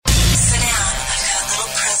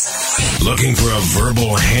Looking for a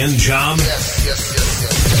verbal hand job?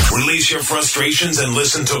 Yes. Release your frustrations and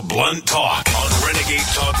listen to Blunt Talk on Renegade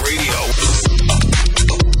Talk Radio.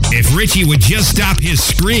 If Richie would just stop his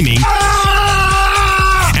screaming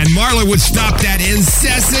and Marla would stop that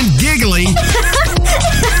incessant giggling,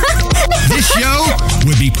 this show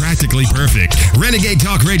would be practically perfect.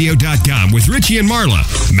 RenegadeTalkRadio.com with Richie and Marla,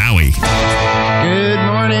 Maui. Good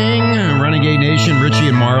morning, Renegade Nation. Richie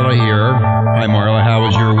and Marla here. Hi, Marla. How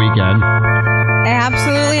was your weekend?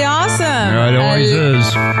 Absolutely awesome. It always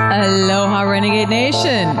is. Aloha, Renegade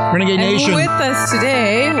Nation. Renegade Nation. And with us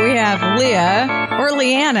today, we have Leah, or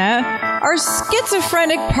Leanna, our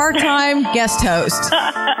schizophrenic part-time guest host.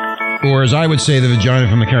 Or as I would say, the vagina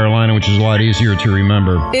from the Carolina, which is a lot easier to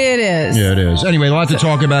remember. It is. Yeah, it is. Anyway, a lot to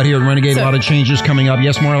talk about here at Renegade. A lot of changes coming up.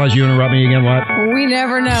 Yes, Marla, as you interrupt me again, what? We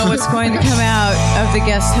never know what's going to come out of the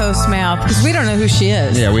guest host's mouth because we don't know who she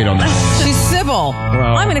is. Yeah, we don't know. She's Sybil.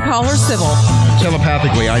 Well, I'm going to call her Sybil.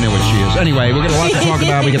 Telepathically, I know what she is. Anyway, we've got a lot to talk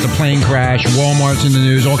about. We got the plane crash, Walmart's in the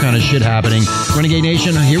news, all kind of shit happening. Renegade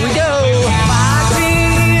Nation, here we go.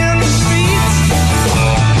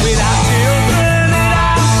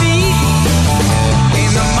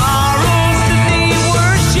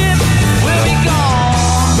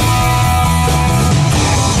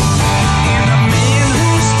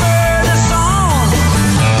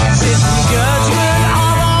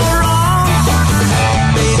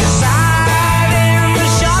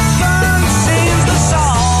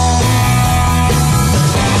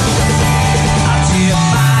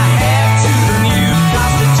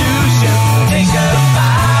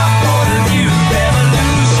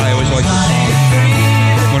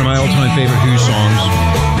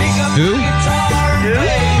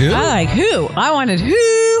 I wanted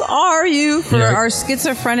Who Are You for our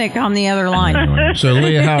schizophrenic on the other line. So,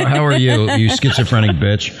 Leah, how are you, you schizophrenic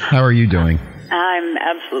bitch? How are you doing? I'm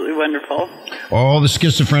absolutely wonderful. All the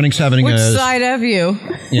schizophrenics having Which side of you?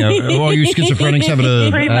 All you schizophrenics having a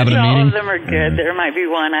Pretty much meeting? all of them are good. There might be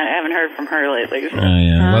one. I haven't heard from her lately. So.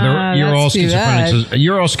 Well, you're all schizophrenics.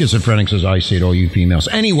 You're all schizophrenics as I see it, all you females.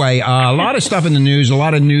 Anyway, a lot of stuff in the news. A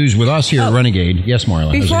lot of news with us here at Renegade. Yes,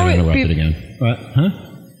 Marla. Before we interrupted again. What? Huh?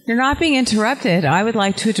 You're not being interrupted. I would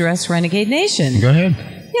like to address Renegade Nation. Go ahead.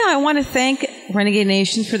 Yeah, I want to thank Renegade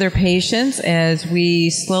Nation for their patience as we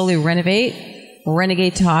slowly renovate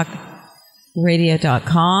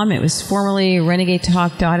RenegadeTalkRadio.com. It was formerly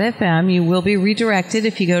RenegadeTalk.fm. You will be redirected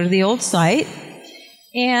if you go to the old site.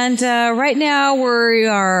 And right now we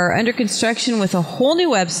are under construction with a whole new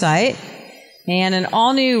website and an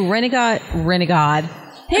all-new Renegade.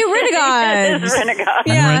 Hey, Rent-A-God.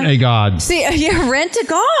 Yeah. Rent-A-God. See, yeah,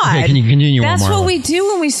 Rent-A-God. Okay, can you continue? That's Marla? what we do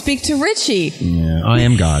when we speak to Richie. Yeah, I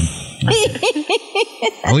am God.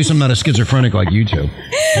 At least I'm not a schizophrenic like you two.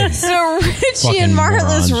 So Richie and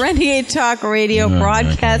Marla's Renegade Talk Radio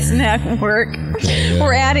Broadcast Network.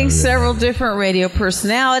 We're adding several different radio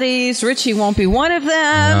personalities. Richie won't be one of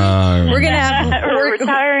them. We're gonna have we're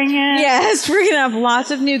retiring him. Yes, we're gonna have lots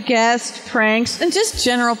of new guests, pranks, and just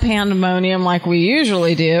general pandemonium like we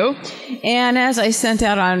usually do. And as I sent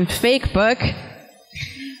out on Facebook,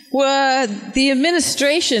 well, the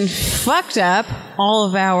administration fucked up all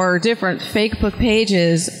of our different Facebook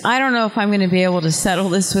pages. I don't know if I'm going to be able to settle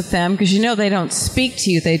this with them because you know they don't speak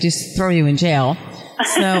to you; they just throw you in jail.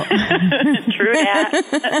 So True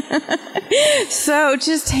that. So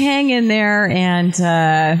just hang in there and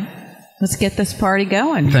let's get this party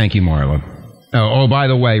going. Thank you, Marla. Oh, by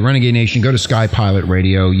the way, Renegade Nation, go to Sky Pilot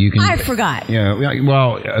Radio. You can. I forgot. Yeah,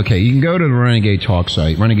 well, okay. You can go to the Renegade Talk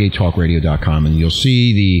site, RenegadeTalkRadio.com, and you'll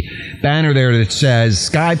see the banner there that says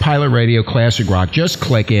Sky Pilot Radio Classic Rock. Just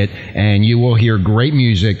click it, and you will hear great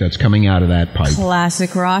music that's coming out of that pipe.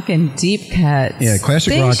 Classic rock and deep cuts. Yeah,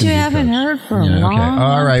 classic rock and Things you deep haven't cuts. heard for a long Okay.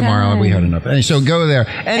 All right, Marla, we had enough. So go there.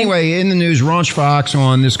 Anyway, in the news, Ronch Fox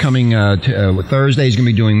on this coming Thursday is going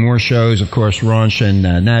to be doing more shows. Of course, Ronch and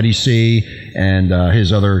Natty C. And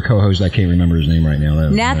his other co-host, I can't remember his name right now.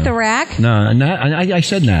 Nat the Rack? No, I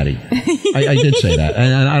said Natty. I did say that.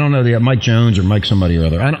 And I don't know, Mike Jones or Mike somebody or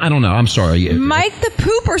other. I don't know. I'm sorry. Mike the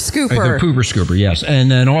Pooper Scooper. The Pooper Scooper, yes.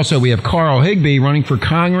 And then also we have Carl Higbee running for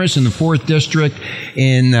Congress in the 4th District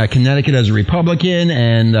in Connecticut as a Republican.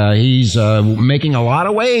 And he's making a lot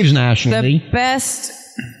of waves nationally. The best,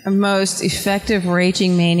 most effective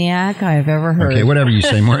raging maniac I've ever heard. Okay, whatever you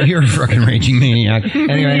say, Mark. You're a fucking raging maniac.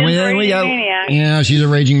 Anyway, we got maniac. Yeah, she's a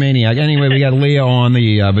raging maniac. Anyway, we got Leah on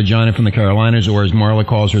the vagina from the Carolinas, or as Marla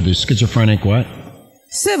calls her, the schizophrenic what?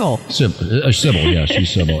 Sybil. Sybil, yeah,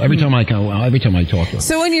 she's Sybil. Every time I talk to her.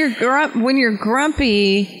 So when you're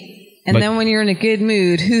grumpy, and then when you're in a good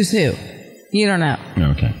mood, who's who? You don't know.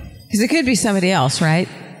 Okay. Because it could be somebody else, right?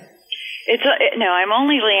 No, I'm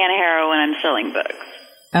only Leanna Harrow when I'm selling books.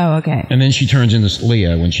 Oh, okay. And then she turns into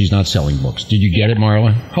Leah when she's not selling books. Did you get it,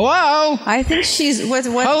 Marla? Hello? I think she's what?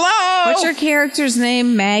 Hello? What's your character's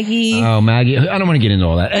name? Maggie. Oh, Maggie. I don't want to get into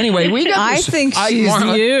all that. Anyway, we got I this. think she's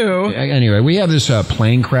you. Anyway, we have this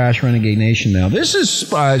plane crash, Renegade Nation. Now, this is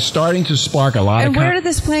starting to spark a lot And of. where did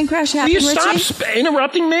this plane crash happen, Will you Richie? stop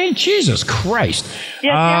interrupting me? Jesus Christ!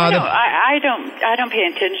 Yeah, I don't pay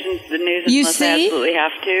attention to the news You unless see? I absolutely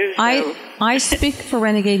have to. So. I speak for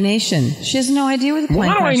Renegade Nation. She has no idea where the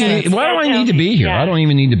plane crash is. Why do I need to be here? Yeah. I don't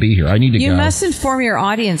even need to be here. I need to go. You must inform your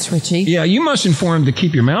audience, Richie. Yeah, you must inform to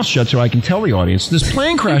keep your mouth shut so I can tell the audience. This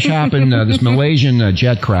plane crash happened, this Malaysian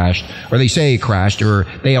jet crashed, or they say it crashed, or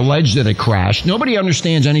they allege that it crashed. Nobody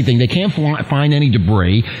understands anything. They can't find any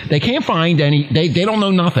debris. They can't find any, they don't know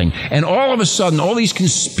nothing. And all of a sudden, all these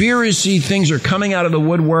conspiracy things are coming out of the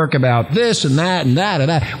woodwork about this and that and that and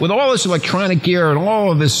that. With all this electronic gear and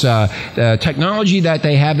all of this technology that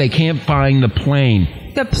they have, they can't find the plane.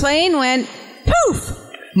 The plane went poof.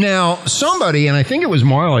 Now, somebody, and I think it was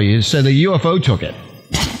Marley, said the UFO took it.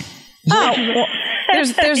 Oh, well,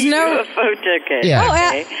 there's no UFO took it. Yeah. Oh,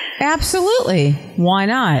 Okay. absolutely. Why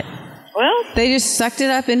not? Well, They just sucked it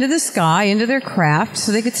up into the sky, into their craft,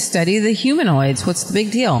 so they could study the humanoids. What's the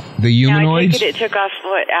big deal? The now I humanoids? take it took off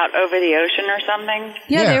out over the ocean or something.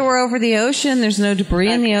 Yeah, Yeah. they were over the ocean. There's no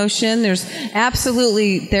debris in the ocean.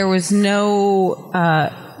 There was no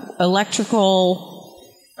electrical.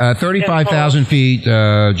 35,000 feet,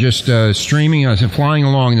 just streaming, flying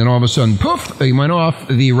along, and then all of a sudden, poof, they went off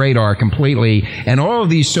the radar completely. And all of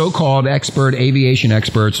these so-called aviation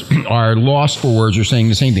experts are lost for words, are saying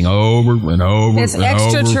the same thing over and over It's and over.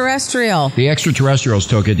 extraterrestrial. The extraterrestrials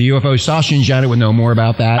took it. The UFO, Sasha and Janet would know more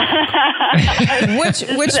about that. which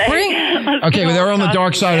bring Okay, but they're on the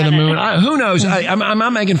dark side of the moon. Who knows? I'm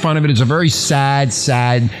not making fun of it. It's a very sad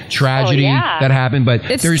tragedy that happened. But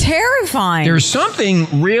it's terrifying. There's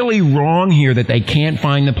something really wrong here that they can't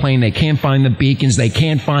find the plane. They can't find the beacons. They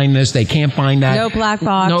can't find this. They can't find that. No black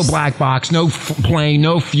box. No black box. No plane.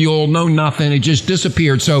 No fuel. No nothing. It just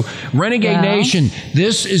disappeared. So, Renegade Nation,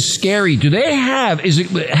 this is scary. Do they have?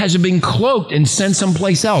 Has it been cloaked and sent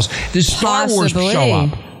someplace else? Does Star Wars show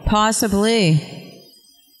up? Possibly.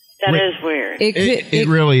 That is weird. It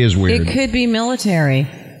really is weird. It could be military.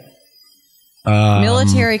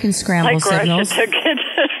 Military can scramble Like Russia signals. took it.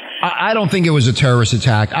 I don't think it was a terrorist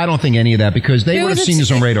attack. I don't think any of that, because they It would have was seen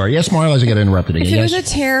this on radar. Yes, Marla, I get interrupted again. If it Yes.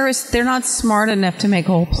 was a terrorist, they're not smart enough to make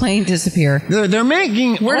a whole plane disappear. They're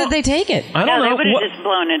making. Where did they take it? I don't No, they know. would have just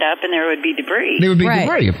blown it up and there would be debris. There would be Right.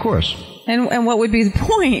 debris, of course. And what would be the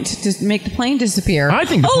point to make the plane disappear? I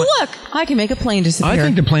think the look, I can make a plane disappear. I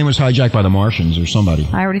think the plane was hijacked by the Martians or somebody.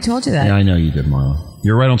 I already told you that. Yeah, I know you did, Marla.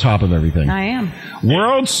 You're right on top of everything. I am.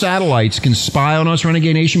 World satellites can spy on us,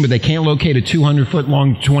 Renegade Nation, but they can't locate a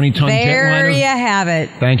 200-foot-long, 20-ton There jetliner. you have it.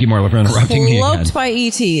 Thank you, Marla, for interrupting me again. Cloaked by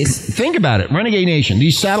ETs. Think about it. Renegade Nation,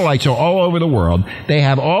 these satellites are all over the world. They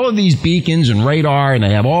have all of these beacons and radar, and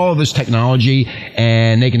they have all of this technology,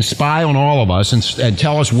 and they can spy on all of us and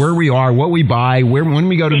tell us where we are, what we buy, when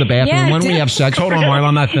we go to the bathroom, when we have sex. Hold on, Marla,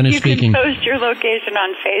 I'm not finished speaking. You can post your location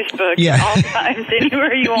on Facebook Yeah. at all times,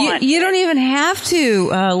 anywhere you want. You don't even have to,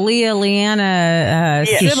 Leanna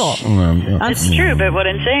Sybil. It's true, but what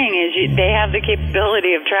I'm saying is they have the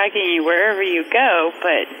capability of tracking you wherever you go,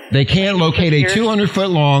 but... They can't locate a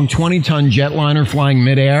 200-foot-long, 20-ton jetliner flying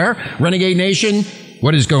midair. Renegade Nation,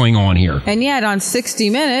 what is going on here? And yet, on 60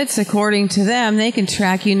 Minutes, according to them, they can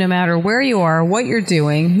track you no matter where you are, what you're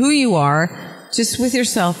doing, who you are, just with your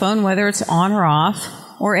cell phone, whether it's on or off,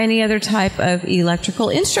 or any other type of electrical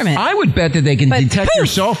instrument. I would bet that they can But detect your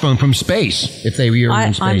poof! cell phone from space if they were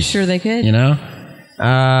in space. I'm sure they could. You know?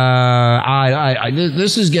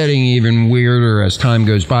 This is getting even weirder as time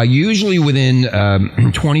goes by. Usually within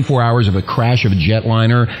 24 hours of a crash of a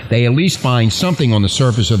jetliner, they at least find something on the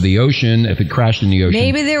surface of the ocean if it crashed in the ocean.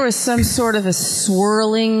 Maybe there was some sort of a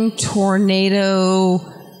swirling tornado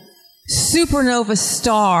supernova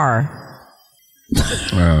star.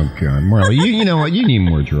 Oh, God. Marla, you know what? You need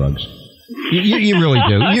more drugs. You really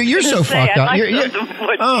do. You're so fucked up.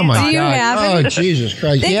 Oh, my God. Do you have Oh, it? Jesus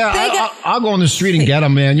Christ. They I'll go on the street and get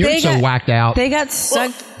them, man. You're so whacked out. They got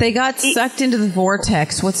sucked into the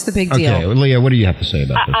vortex. What's the big deal? Okay, Leah, what do you have to say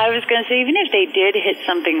about this? I was going to say, even if they did hit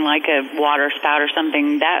something like a water spout or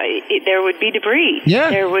something, there would be debris. Yeah.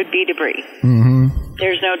 There would be debris. Mm-hmm.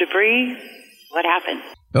 There's no debris. What happened?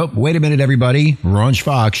 Oh, wait a minute, everybody. Ronch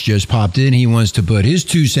Fox just popped in. He wants to put his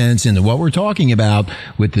 2 cents into what we're talking about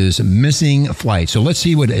with this missing flight. So let's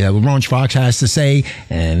see what Ronch Fox has to say,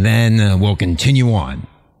 and then we'll continue on.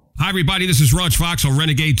 Hi, everybody. This is Raj Fox on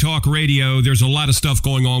Renegade Talk Radio. There's a lot of stuff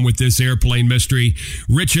going on with this airplane mystery.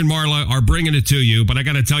 Rich and Marla are bringing it to you, but I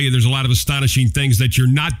got to tell you, there's a lot of astonishing things that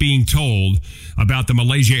you're not being told about the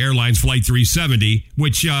Malaysia Airlines Flight 370,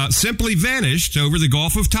 which simply vanished over the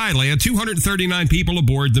Gulf of Thailand. 239 people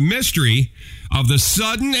aboard. The mystery of the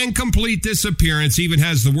sudden and complete disappearance even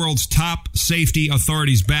has the world's top safety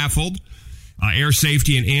authorities baffled. Air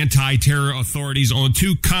safety and anti-terror authorities on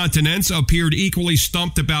 2 continents appeared equally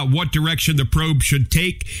stumped about what direction the probe should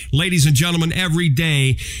take. Ladies and gentlemen, every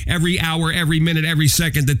day, every hour, every minute, every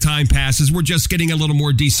second that time passes, we're just getting a little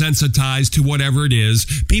more desensitized to whatever it is.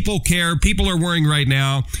 People care. People are worrying right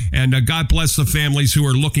now. And God bless the families who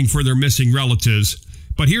are looking for their missing relatives.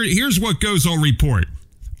 But here's what goes on report.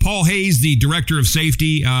 Paul Hayes, the director of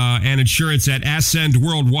safety and insurance at Ascend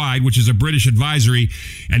Worldwide, which is a British advisory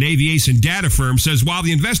and aviation data firm, says while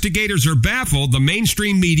the investigators are baffled, the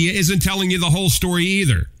mainstream media isn't telling you the whole story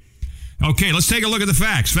either. Okay, let's take a look at the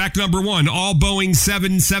facts. Fact number 1, all Boeing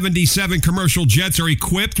 777 commercial jets are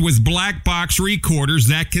equipped with black box recorders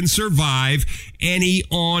that can survive any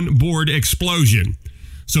onboard explosion.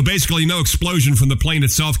 So basically, no explosion from the plane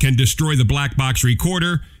itself can destroy the black box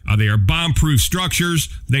recorder. They are bomb-proof structures.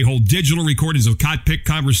 They hold digital recordings of cockpit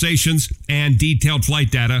conversations and detailed flight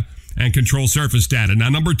data and control surface data. Now,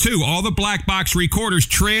 number 2, all the black box recorders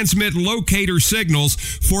transmit locator signals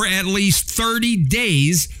for at least 30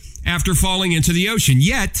 days after falling into the ocean.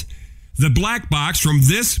 Yet, the black box from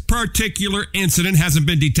this particular incident hasn't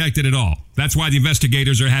been detected at all. That's why the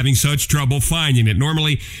investigators are having such trouble finding it.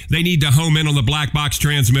 Normally, they need to home in on the black box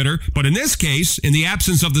transmitter. But in this case, in the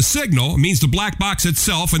absence of the signal, it means the black box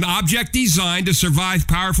itself, an object designed to survive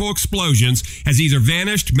powerful explosions, has either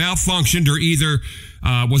vanished, malfunctioned, or either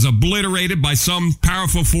was obliterated by some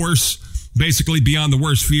powerful force, basically beyond the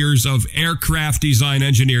worst fears of aircraft design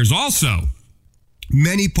engineers. Also,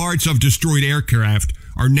 many parts of destroyed aircraft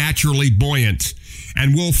are naturally buoyant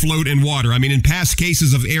and will float in water. I mean, in past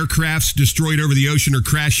cases of aircrafts destroyed over the ocean or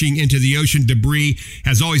crashing into the ocean, debris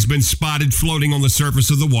has always been spotted floating on the surface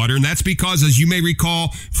of the water. And that's because, as you may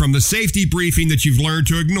recall from the safety briefing that you've learned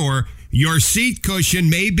to ignore, your seat cushion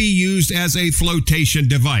may be used as a flotation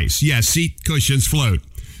device. Yes, seat cushions float.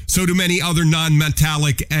 So do many other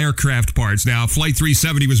non-metallic aircraft parts. Now, if Flight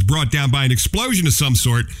 370 was brought down by an explosion of some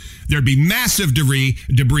sort, there'd be massive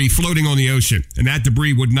debris floating on the ocean, and that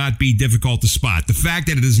debris would not be difficult to spot. The fact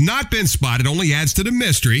that it has not been spotted only adds to the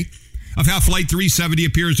mystery of how Flight 370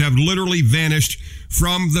 appears to have literally vanished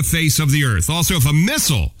from the face of the earth. Also, if a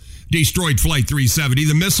missile destroyed Flight 370,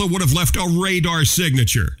 the missile would have left a radar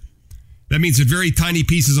signature. That means that very tiny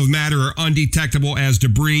pieces of matter are undetectable as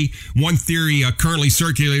debris. One theory currently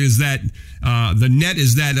circulated is that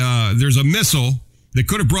there's a missile that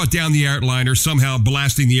could have brought down the airliner, somehow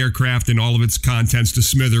blasting the aircraft and all of its contents to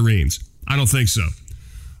smithereens. I don't think so.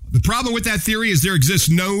 The problem with that theory is there exists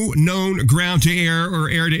no known ground-to-air or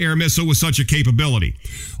air-to-air missile with such a capability.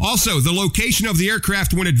 Also, the location of the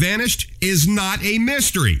aircraft when it vanished is not a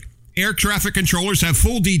mystery. Air traffic controllers have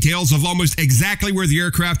full details of almost exactly where the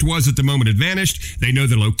aircraft was at the moment it vanished. They know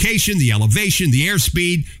the location, the elevation, the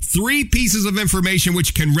airspeed, 3 pieces of information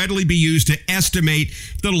which can readily be used to estimate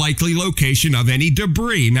the likely location of any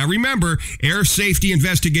debris. Now remember, air safety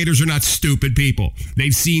investigators are not stupid people.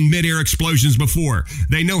 They've seen mid-air explosions before.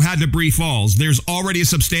 They know how debris falls. There's already a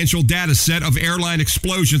substantial data set of airline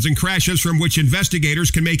explosions and crashes from which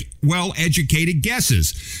investigators can make well-educated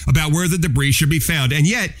guesses about where the debris should be found. And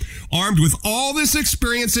yet, armed with all this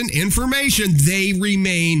experience and information, they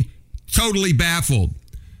remain totally baffled.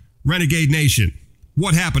 Renegade Nation,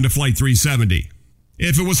 what happened to Flight 370?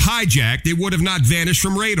 If it was hijacked, it would have not vanished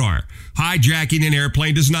from radar. Hijacking an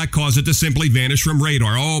airplane does not cause it to simply vanish from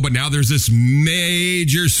radar. Oh, but now there's this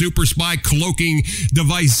major super spy cloaking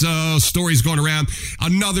device stories going around.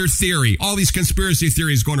 Another theory. All these conspiracy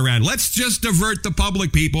theories going around. Let's just divert the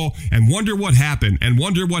public, people, and wonder what happened.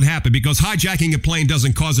 Because hijacking a plane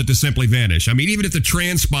doesn't cause it to simply vanish. I mean, even if the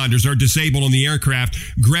transponders are disabled on the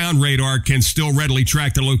aircraft, ground radar can still readily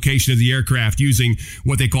track the location of the aircraft using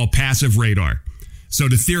what they call passive radar. So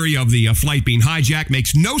the theory of the flight being hijacked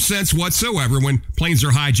makes no sense whatsoever. When planes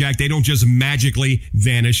are hijacked, they don't just magically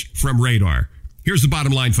vanish from radar. Here's the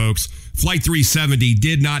bottom line, folks. Flight 370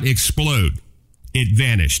 did not explode. It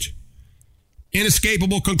vanished.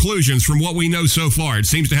 Inescapable conclusions from what we know so far. It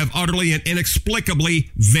seems to have utterly and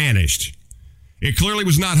inexplicably vanished. It clearly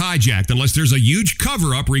was not hijacked unless there's a huge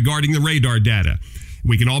cover-up regarding the radar data.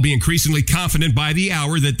 We can all be increasingly confident by the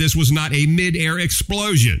hour that this was not a mid-air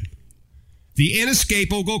explosion. The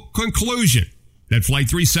inescapable conclusion that Flight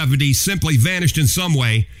 370 simply vanished in some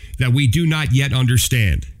way that we do not yet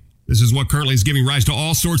understand. This is what currently is giving rise to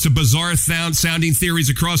all sorts of bizarre sounding theories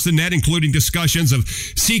across the net, including discussions of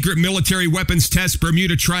secret military weapons tests,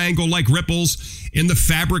 Bermuda Triangle-like ripples in the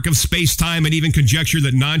fabric of space-time, and even conjecture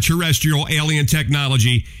that non-terrestrial alien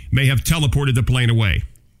technology may have teleported the plane away.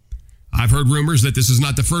 I've heard rumors that this is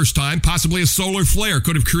not the first time. Possibly a solar flare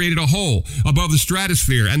could have created a hole above the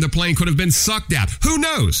stratosphere and the plane could have been sucked out. Who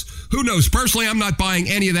knows? Who knows? Personally, I'm not buying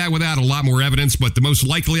any of that without a lot more evidence, but the most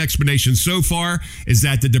likely explanation so far is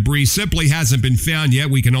that the debris simply hasn't been found yet.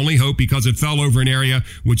 We can only hope because it fell over an area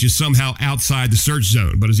which is somehow outside the search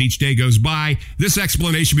zone. But as each day goes by, this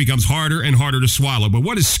explanation becomes harder and harder to swallow. But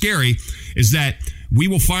what is scary is that we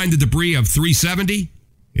will find the debris of 370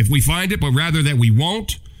 if we find it, but rather that we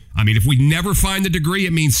won't. I mean, if we never find the debris,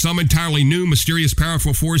 it means some entirely new, mysterious,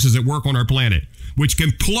 powerful force is at work on our planet, which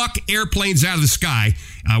can pluck airplanes out of the sky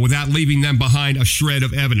without leaving them behind a shred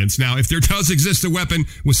of evidence. Now, if there does exist a weapon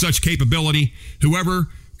with such capability, whoever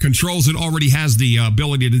controls it already has the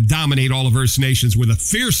ability to dominate all of Earth's nations with a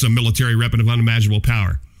fearsome military weapon of unimaginable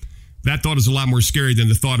power. That thought is a lot more scary than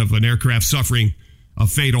the thought of an aircraft suffering a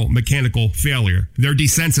fatal mechanical failure. They're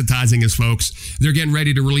desensitizing us, folks. They're getting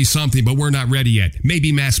ready to release something, but we're not ready yet.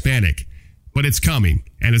 Maybe mass panic, but it's coming,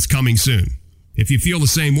 and it's coming soon. If you feel the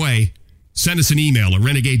same way, send us an email at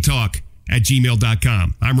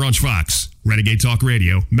renegadetalk@gmail.com. I'm Ronch Fox, Renegade Talk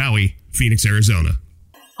Radio, Maui, Phoenix, Arizona.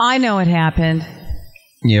 I know what happened.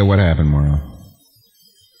 Yeah, what happened, Mauro?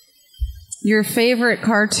 Your favorite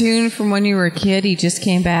cartoon from when you were a kid, he just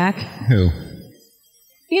came back. Who?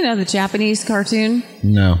 You know, the Japanese cartoon?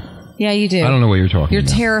 No. Yeah, you do. I don't know what you're talking You're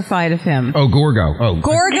about. terrified of him. Oh, Gorgo. Oh,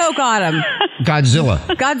 Gorgo got him. Godzilla.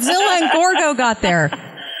 Godzilla and Gorgo got there.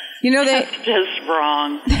 You know, That's just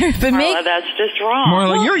wrong. Marla, that's just wrong.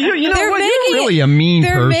 Marla, you know they're what? making You're really a mean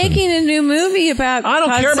They're person. making a new movie about I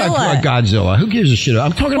don't Godzilla. care about Godzilla. Who gives a shit?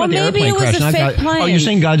 I'm talking about the maybe airplane it was crash. a not fake plane. Oh, you're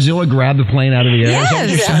saying Godzilla grabbed the plane out of the air? Is that what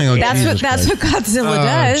you're Yes, saying? Oh, that's what Godzilla Oh,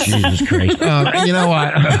 does. Jesus Christ. You know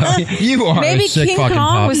what? You are Maybe a sick King fucking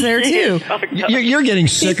Kong pup. was there too. You're getting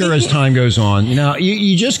sicker as time goes on. You know,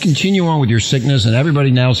 you just continue on with your sickness, and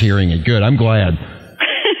everybody now's hearing it. Good. I'm glad.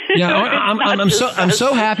 Yeah, I'm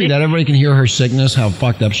so happy that everybody can hear her sickness, how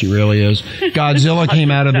fucked up she really is. Godzilla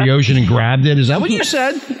came out of the ocean and grabbed it. Is that what you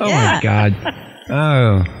said? Oh, Yeah. my God.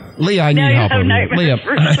 Oh. Leah, I need you help have over here. nightmares Leah,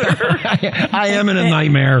 for sure. I am in a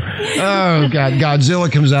nightmare. Oh, God.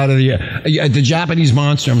 Godzilla comes out of the Japanese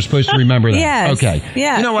monster. I'm supposed to remember that. Yes. Okay.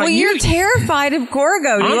 Yeah. You know what? Well, you're terrified of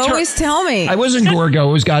Gorgo. You always tell me. I wasn't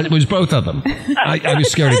Gorgo. It was both of them. I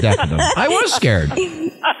was scared to death of them. I was scared.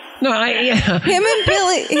 No, Him and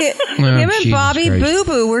Billy, him and Jesus Bobby Christ. Boo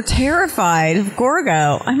Boo were terrified of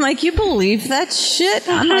Gorgo. I'm like, you believe that shit?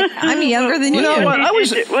 I'm like, I'm younger than you. You know what?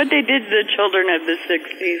 What they did to the children of the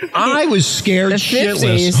 60s. I was scared The shitless.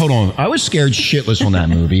 50s. Hold on. I was scared shitless on that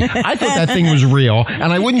movie. I thought that thing was real,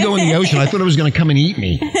 and I wouldn't go in the ocean. I thought it was going to come and eat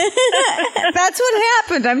me. That's what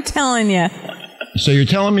happened. I'm telling you. So you're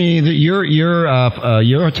telling me that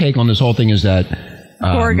your take on this whole thing is that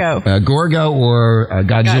Gorgo. Gorgo or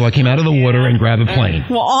Godzilla came out of the water and grabbed a plane.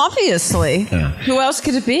 Well, obviously. Yeah. Who else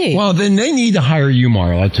could it be? Well, then they need to hire you,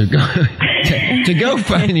 Marla, to go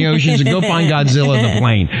find the oceans and go find Godzilla in the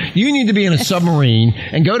plane. You need to be in a submarine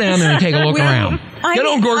and go down there and take a look around. Get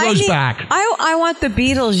on Gorgo's back. I want the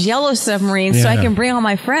Beatles yellow submarine so I can bring all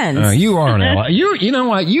my friends. You are on LSD. You know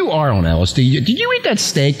what? You are on LSD. Did you eat that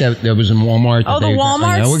steak that was in Walmart? Oh, the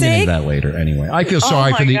Walmart We'll get steak? into that later. Anyway, I feel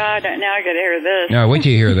sorry for the. Oh, my God. Now I got to hear this. No, wait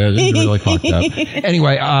till you hear this. This is really fucked up.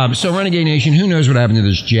 Anyway, so Renegade Nation, who knows what happened to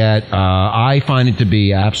this jet? I find it to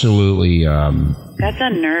be absolutely. That's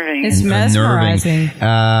unnerving. It's mesmerizing.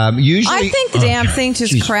 Usually, I think the damn thing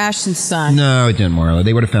just crashed and sunk. No, it didn't, Marla.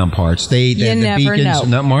 They would have found parts. The never beacons.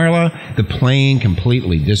 know. No, Marla, the plane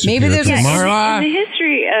completely disappeared. Maybe there's a- Marla. In the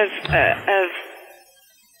history of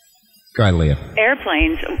Go ahead, Leah.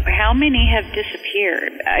 airplanes, how many have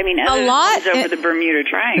disappeared? I mean, other A than lot. ones over the Bermuda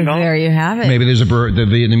Triangle. There you have it. Maybe there's the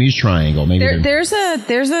Vietnamese triangle. Maybe There's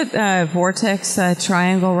a vortex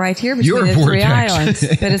triangle right here You're between a the three vortex. islands,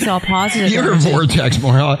 but it's all positive. You're a energy. vortex,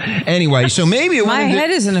 Marla. Anyway, so maybe it My went into, head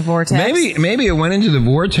is in a vortex. Maybe it went into the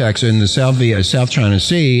vortex in the South China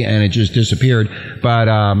Sea and it just disappeared. But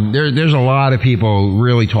there's a lot of people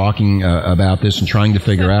really talking about this and trying to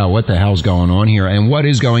figure out what the hell's going on here and what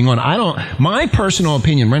is going on. My personal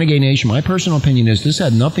opinion, Renegade Nation, my personal opinion is this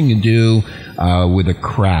had nothing to do with a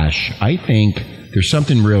crash. I think there's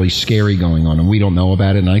something really scary going on, and we don't know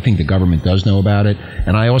about it. And I think the government does know about it.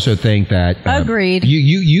 And I also think that agreed.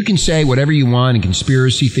 You can say whatever you want, and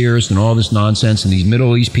conspiracy theorists and all this nonsense, and these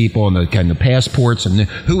Middle East people and the kind of passports and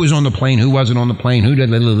who was on the plane, who wasn't on the plane, who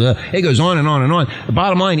did. It goes on and on and on. The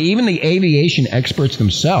bottom line, even the aviation experts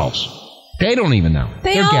themselves, they don't even know.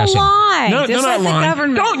 They're all guessing. lie. No, they're not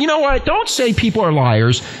lying. You know what? Don't say people are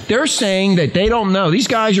liars. They're saying that they don't know. These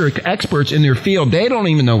guys are experts in their field. They don't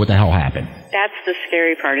even know what the hell happened. That's the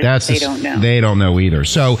scary part. Is that they don't know. They don't know either.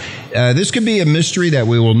 So this could be a mystery that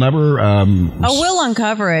we will never. We'll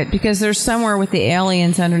uncover it because there's somewhere with the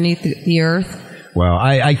aliens underneath the earth. Well,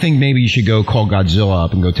 I think maybe you should go call Godzilla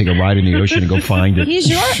up and go take a ride in the ocean and go find it. He's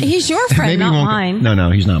your friend, not mine.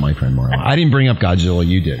 No, he's not my friend, Marla. I didn't bring up Godzilla.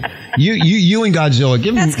 You did. You and Godzilla.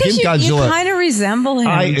 Give Godzilla. You kind of resemble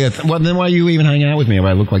him. Well, then why you even hang out with me if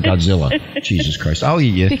I look like Godzilla? Jesus Christ, I'll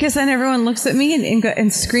eat you. Because then everyone looks at me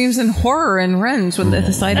and screams in horror and runs at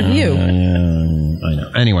the sight of you. I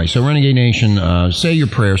know. Anyway, so Renegade Nation, say your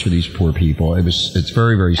prayers for these poor people. It's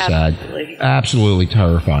very, very sad. Absolutely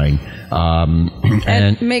terrifying.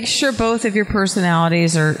 And make sure both of your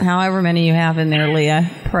personalities, or however many you have in there,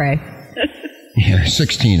 Leah, pray. Yeah,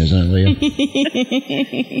 16, isn't it, Leah?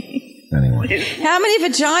 Anyway. How many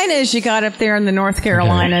vaginas you got up there in the North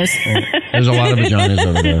Carolinas? Okay. There's a lot of vaginas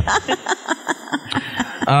over there.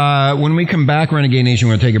 When we come back, Renegade Nation,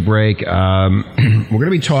 we're going to take a break. We're going to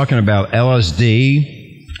be talking about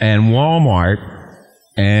LSD and Walmart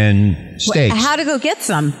and steaks. How to go get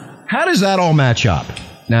some. How does that all match up?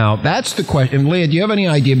 Now, that's the question. Leah, do you have any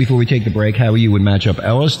idea before we take the break how you would match up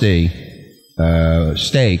LSD,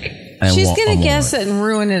 steak, and She's going to guess it and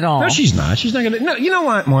ruin it all. No, she's not. She's not going to. No, you know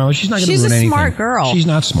what, Marla? She's not going to ruin anything. She's a smart girl. She's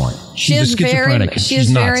not smart. She's schizophrenic. She has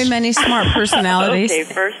very many smart personalities. Okay,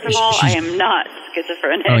 first of all, I am not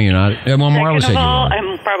schizophrenic. Oh, you're not? Well, Marla said Second of all, you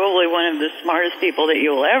were. I'm probably one of the smartest people that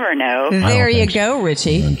you'll ever know. There you go,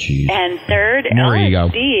 Richie. Oh, and third,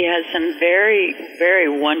 LSD has some very, very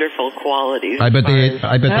wonderful qualities. I bet they.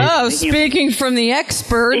 Speaking from the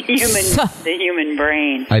expert, the human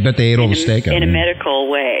brain. I bet they ate all the steak in a medical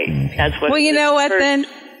way. That's what. Well, you know what? Then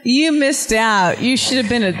you missed out. You should have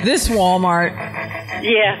been at this Walmart.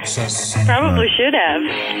 Yeah, probably should have.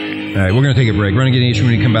 All right, we're going to take a break. Renegade Nation,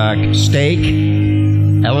 when we come back, steak,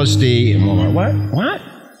 LSD, and Walmart. What?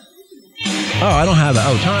 Oh, I don't have that.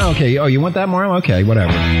 Oh, okay. Oh, you want that, Marla? Okay,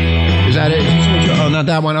 whatever. Is that it? Oh, not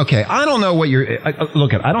that one? Okay. I don't know what you're...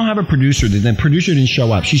 Look, I don't have a producer. The producer didn't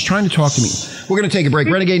show up. She's trying to talk to me. We're going to take a break.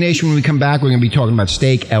 Renegade Nation, when we come back, we're going to be talking about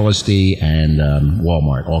steak, LSD, and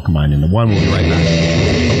Walmart, all combined into one. We'll be right back.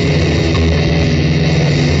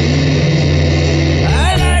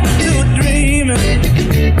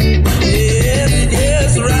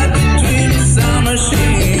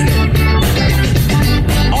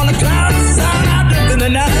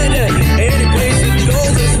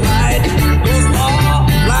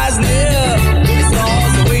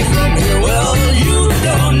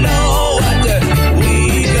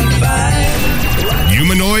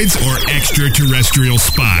 Or extraterrestrial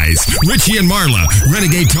spies. Richie and Marla,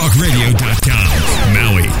 RenegadeTalkRadio.com.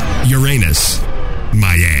 Maui, Uranus,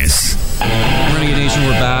 my ass. Renegade Nation,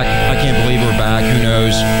 we're back. I can't believe we're back. Who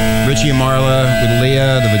knows? Richie and Marla with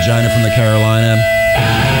Leah, the vagina from the Carolina.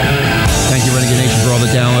 Thank you, Renegade Nation, for all the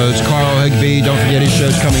downloads. Carl Higby, don't forget his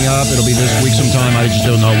show's coming up. It'll be this week sometime. I just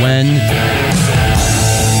don't know when.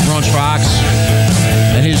 Ron Fox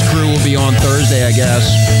and his crew will be on Thursday, I guess.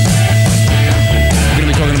 We're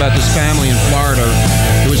going to be talking about this family in Florida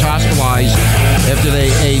who was hospitalized after they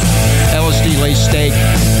ate LSD-laced steak.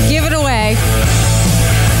 Give it away.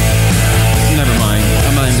 Never mind.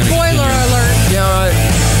 I'm not even going to Spoiler alert. Yeah, all right.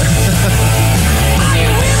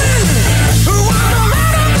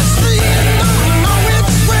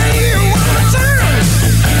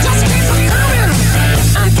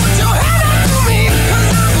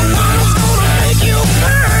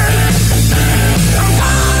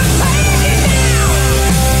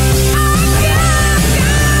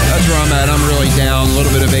 I'm really down. A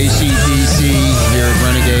little bit of AC/DC here at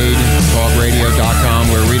RenegadeTalkRadio.com,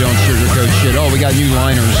 where we don't sugarcoat shit. Oh, we got new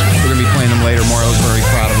liners. We're going to be playing them later. Marla's very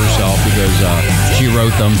proud of herself because she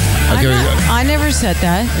wrote them. I never said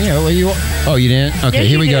that. Yeah, well, you didn't? Okay, yes,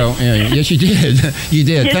 here we go. Yeah, yes, you did. You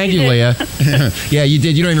did. Yes, Thank you, Leah. Yeah, you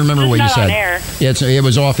did. You don't even remember what you said. On air. Yeah, it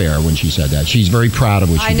was off air when she said that. She's very proud of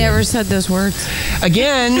what she did. I never said those words.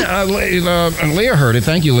 Again, Leah heard it.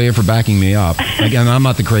 Thank you, Leah, for backing me up. Again, I'm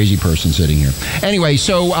not the crazy person sitting here. Anyway,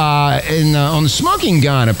 so on the smoking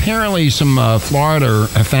gun, apparently some Florida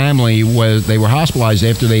family they were hospitalized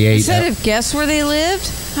after they ate. Instead of guess where they lived?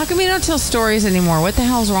 How come you don't tell stories anymore? What the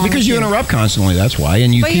hell's wrong Because with you interrupt constantly. That's why.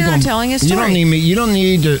 And you But keep you're not on, telling a You don't story. need me. You don't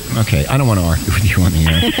need to. Okay, I don't want to argue with you on the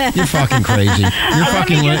air. You're fucking crazy. You're Let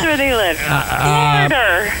fucking. me guess where they live.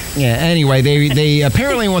 Florida. Yeah. Anyway, they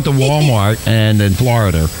apparently went to Walmart and in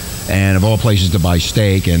Florida, and of all places to buy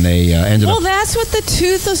steak, and they ended Well, up. that's what the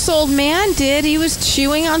toothless old man did. He was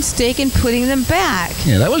chewing on steak and putting them back.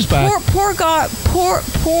 Yeah, that was back.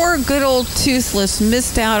 Poor good old toothless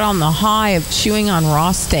missed out on the high of chewing on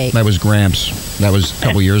raw steak. That was Gramps. That was a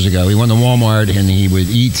couple years ago. He went to Walmart and he would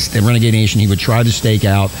eat the Renegade Nation. He would try the steak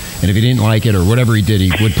out, and if he didn't like it or whatever he did,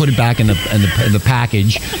 he would put it back in the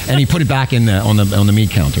package, and he put it back in on the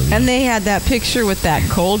meat counter. And they had that picture with that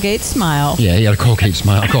Colgate smile. Yeah, he had a Colgate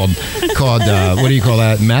smile called what do you call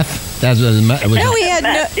that? Meth. That's No, he had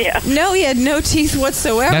Meth, yeah. he had no teeth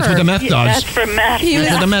whatsoever. That's what the meth does. That's from meth. He was-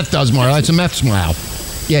 That's what the meth does, Marla. It's a meth smile.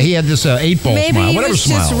 Yeah, he had this 8-ball Maybe smile, he whatever was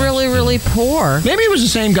smile. just really, really poor. Maybe it was the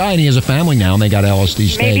same guy, and he has a family now, and they got LSD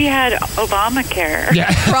steak. Maybe he had Obamacare. Yeah.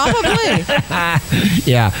 Probably.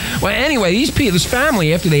 Yeah. Well, anyway, this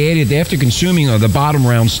family, after they ate it, after consuming the bottom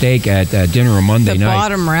round steak at dinner on Monday The night.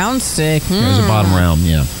 bottom round steak. It was a bottom round,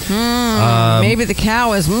 yeah. Maybe the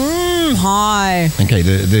cow is high. Okay,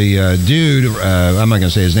 the dude, I'm not going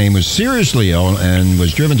to say his name, was seriously ill and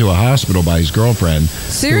was driven to a hospital by his girlfriend.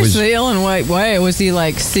 Seriously ill in what way? Was he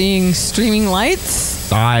like seeing streaming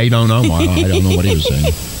lights? I don't know, Marla. I don't know what he was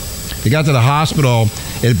saying. They got to the hospital.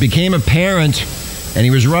 It became apparent, and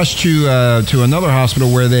he was rushed to another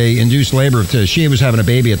hospital where they induced labor. She was having a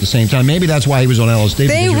baby at the same time. Maybe that's why he was on LSD. They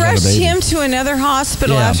because he was having a rushed baby. him to another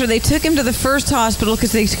hospital Yeah. after they took him to the first hospital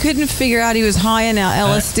because they couldn't figure out he was high in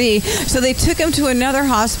LSD. So they took him to another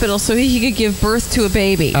hospital so he could give birth to a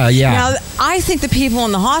baby. Yeah. Now, I think the people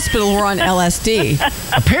in the hospital were on LSD.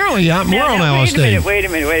 Apparently, we're on LSD. Wait a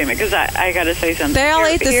minute, because I got to say something. They all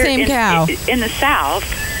ate the same cow. In the South,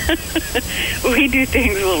 we do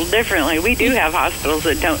things a little differently. We do have hospitals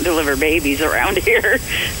that don't deliver babies around here.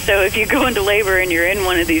 So if you go into labor and you're in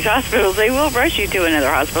one of these hospitals, they will rush you to another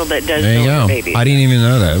hospital that does There you deliver go. babies. I didn't even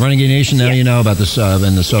know that. Renegade Nation, now Yeah. you know about this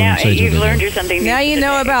in the southern Now states. you've learned something new Now you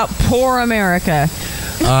know today. about poor America.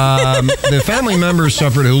 The family members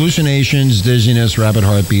suffered hallucinations, dizziness, rapid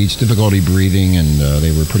heartbeats, difficulty breathing, and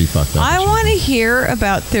they were pretty fucked up. I want to hear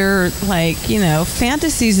about their,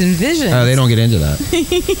 fantasies and visions. They don't get into that.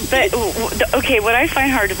 But, okay, what I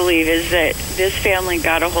find hard to believe is that this family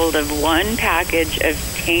got a hold of one package of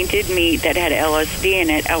tainted meat that had LSD in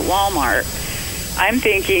it at Walmart. I'm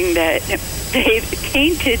thinking that they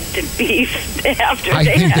tainted the beef after I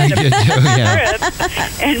they think had they a did too, yeah.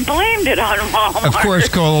 trip and blamed it on Walmart. Of course,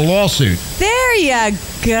 call a lawsuit. There you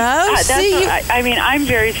go. That's See, what I mean, I'm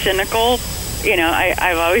very cynical.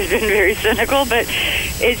 I've always been very cynical, but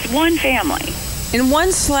it's one family. in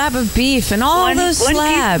one slab of beef and all those one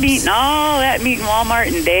slabs. piece of meat and all that meat in Walmart,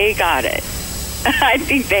 and they got it. I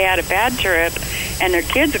think they had a bad trip, and their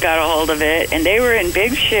kids got a hold of it, and they were in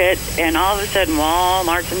big shit, and all of a sudden,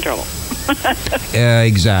 Walmart's in trouble.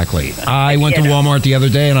 Exactly. I went to Walmart the other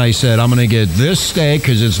day and I said, I'm going to get this steak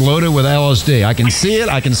because it's loaded with LSD. I can see it,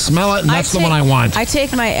 I can smell it, and that's the one I want. I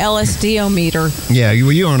take my LSD-o-meter. Yeah,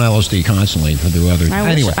 you're on LSD constantly for the other.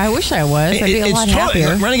 Anyway. I wish I was. I'd be a lot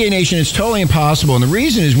happier. Renegade Nation, it's totally impossible. And the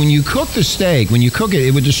reason is when you cook the steak, when you cook it,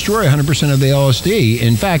 it would destroy 100% of the LSD.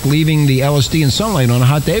 In fact, leaving the LSD in sunlight on a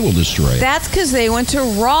hot day will destroy it. That's because they went to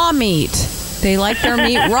raw meat. They like their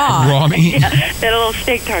meat raw. Raw meat? Yeah, that little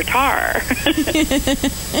steak tartare.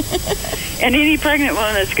 And any pregnant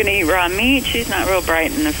woman that's going to eat raw meat, she's not real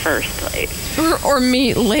bright in the first place. Or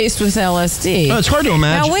meat laced with LSD. No, it's hard to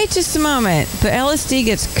imagine. Now, wait just a moment. The LSD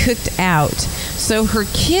gets cooked out. So her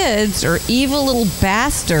kids are evil little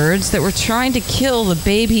bastards that were trying to kill the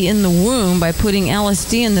baby in the womb by putting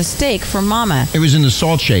LSD in the steak for mama. It was in the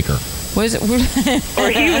salt shaker. Was it? Or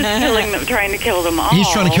he was killing them, trying to kill them all. He's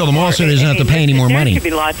trying to kill them all so he doesn't have to pay any more money. There could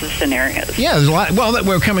be lots of scenarios. Yeah, there's a lot. Well,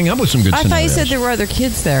 we're coming up with some good I scenarios. thought you said there were other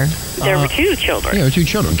kids there. There were two children. Yeah, there were two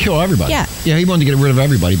children. Kill everybody. Yeah. Yeah, he wanted to get rid of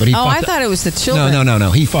everybody, but he Oh, I fucked up. thought it was the children.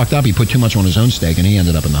 No. He fucked up. He put too much on his own steak, and he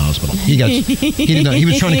ended up in the hospital. He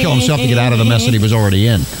was trying to kill himself to get out of the mess that he was already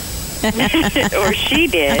in. Or she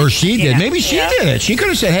did. Or she did. Yeah. Maybe she Yeah. did it. She could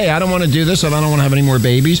have said, hey, I don't want to do this, and I don't want to have any more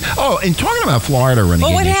babies. Oh, and talking about Florida, Renegade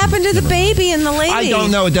Well, what Nation, happened to the never mind. baby and the lady? I don't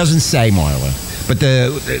know. It doesn't say, Marla.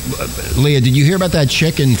 But Leah, did you hear about that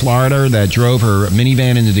chick in Florida that drove her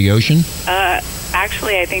minivan into the ocean?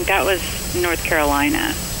 Actually, I think that was North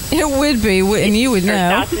Carolina. It would be, and you would Or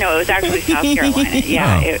know. no, it was actually South Carolina.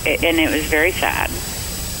 Yeah, Oh. and it was very sad.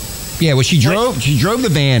 Yeah, well, she drove the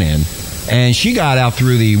van in, And she got out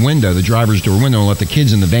through the window, the driver's door window, and let the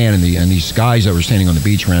kids in the van and these guys that were standing on the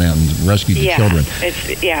beach ran out and rescued the children.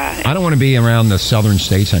 I don't want to be around the southern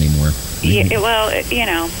states anymore. Yeah, well, you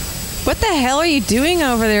know. What the hell are you doing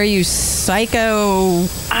over there, you psycho?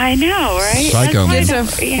 I know, right? Psycho man.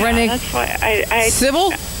 That's why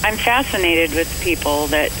Sybil? I'm fascinated with people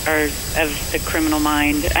that are of the criminal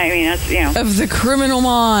mind. I mean, that's, you know. Of the criminal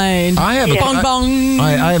mind. I have bong, bong.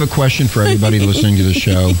 I have a question for everybody listening to the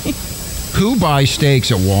show. Who buys steaks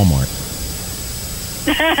at Walmart?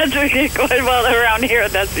 That's ridiculous. Well, around here,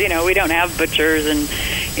 that's, you know, we don't have butchers and,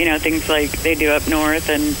 you know, things like they do up north.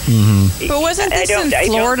 And But wasn't this in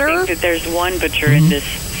Florida? I don't think that there's one butcher in this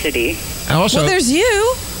city. Also, well, there's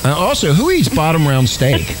you. Also, who eats bottom round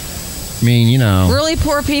steak? I mean, you know. Really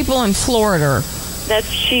poor people in Florida.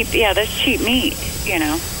 That's cheap. Yeah, that's cheap meat, you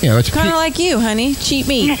know. Yeah, it's kind of like you, honey. Cheap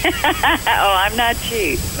meat. Oh, I'm not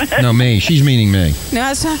cheap. No, me. She's meaning me. No, I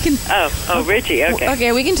was talking. Oh, Richie. Okay.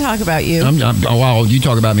 Okay, we can talk about you. Well, you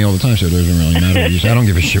talk about me all the time, so it doesn't really matter. I don't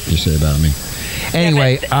give a shit what you say about me.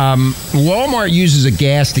 Anyway, Walmart uses a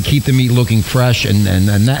gas to keep the meat looking fresh, and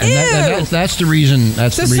that's the reason.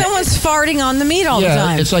 So someone's farting on the meat all the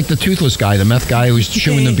time. It's like the toothless guy, the meth guy who's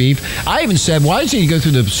chewing the beef. I even said, why didn't you go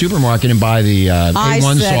through the supermarket and buy the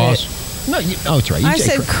A1 sauce? No, that's right. I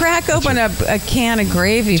said, crack open a can of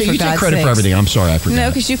gravy, for God's sake. You take credit for everything. I'm sorry, I forgot. No,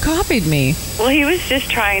 because you copied me. Well, he was just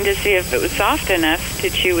trying to see if it was soft enough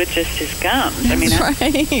to chew with just his gums. I mean, that's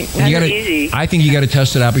right. Easy. I think you got to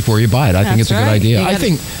test it out before you buy it. I think it's a good idea. I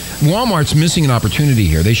think Walmart's missing an opportunity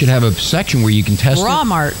here. They should have a section where you can test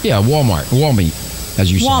Walmart. it. Yeah, Walmeat,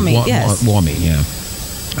 as you said. Walmeat, yes. Walmeat, yeah.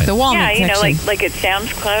 The Walmeat Yeah, you section. know, like at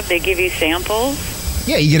Sam's Club, they give you samples.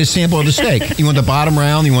 Yeah, you get a sample of the steak. You want the bottom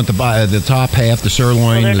round, you want the top half, the sirloin.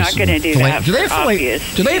 Well, they're not going to do that. Do they have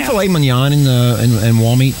obvious, Do they have filet mignon in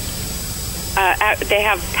Walmeat? They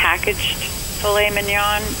have packaged filet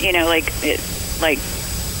mignon. You know, like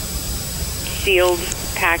sealed,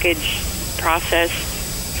 packaged, processed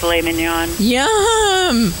filet mignon.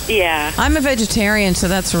 Yum. Yeah. I'm a vegetarian, so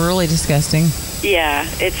that's really disgusting. Yeah,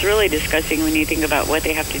 it's really disgusting when you think about what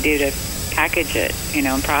they have to do to package it, you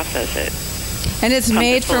know, and process it. And it's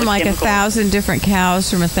made from like 1,000 different cows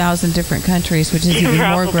from 1,000 different countries, which is even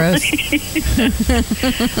more gross.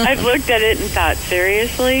 I've looked at it and thought,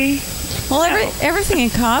 seriously? Well, everything in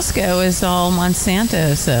Costco is all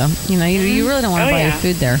Monsanto, so, you know, you really don't want to buy your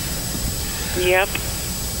food there. Yep.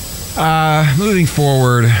 Moving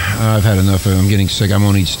forward, I've had enough of it. I'm getting sick. I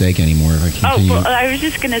won't eat steak anymore if I continue. Oh, well, I was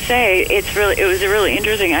just going to say, it was really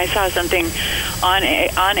interesting. I saw something on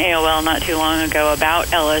AOL not too long ago about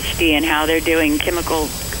LSD and how they're doing chemical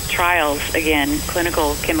trials again,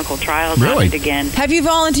 clinical chemical trials on it again. Have you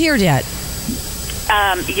volunteered yet?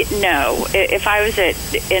 No. If I was at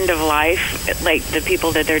end of life, like the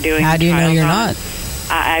people that they're doing How do you know you're not?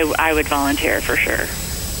 I would volunteer for sure.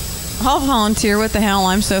 I'll volunteer. What the hell?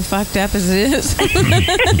 I'm so fucked up as it is.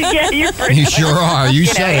 Yeah, you're pretty You much, sure are. You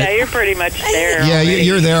said it. Yeah, you're pretty much there. Yeah,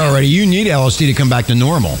 you're there already. You need LSD to come back to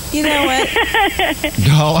normal. You know what? The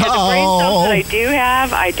brain cells that I do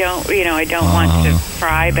have, I don't want to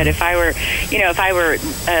fry. But if I were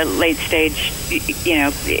late stage,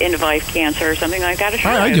 end of life cancer or something like that, sure,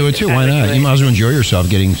 I do it too. Why not? You might as well enjoy yourself,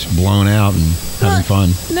 getting blown out and having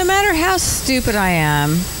fun. No matter how stupid I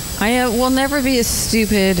am, I will never be as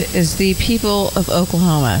stupid as the people of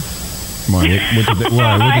Oklahoma. What did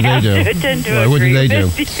they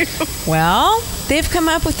do? Well, they've come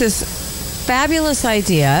up with this fabulous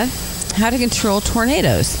idea how to control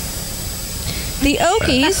tornadoes. The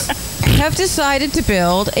Okies have decided to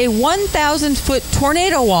build a 1,000-foot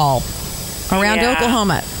tornado wall around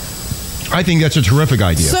Oklahoma. I think that's a terrific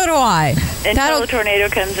idea. So do I. Until a tornado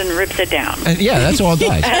comes and rips it down. Yeah, that's all it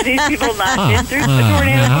does. Have these people not been through the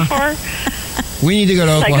tornado before? We need to go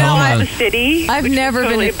to Oklahoma. Like the city, I've never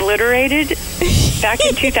totally been obliterated back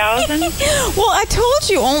in 2000. Well, I told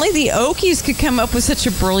you only the Okies could come up with such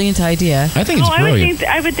a brilliant idea. I think it's brilliant.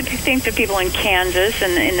 I would think the people in Kansas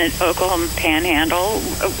and in the Oklahoma Panhandle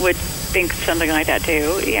would think something like that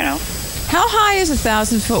too. You know. How high is a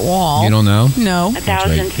 1,000-foot wall? You don't know? No.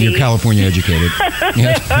 1,000 feet. You're California educated.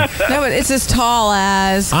 No, but it's as tall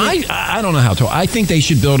as... I don't know how tall. I think they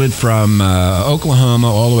should build it from Oklahoma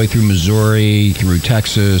all the way through Missouri, through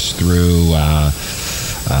Texas, through...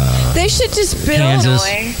 they should just build...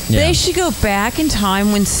 Kansas. They should go back in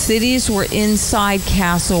time when cities were inside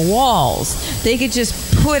castle walls. They could just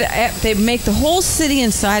they'd make the whole city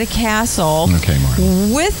inside a castle. Okay,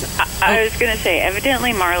 Marla. I was going to say,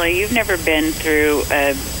 evidently, Marla, you've never been through,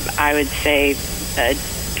 I would say, a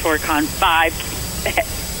Torcon 5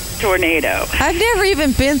 tornado. I've never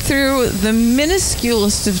even been through the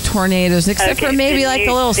minusculest of tornadoes, except for maybe like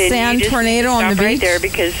a little sand tornado on the beach. Right there,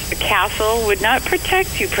 because the castle would not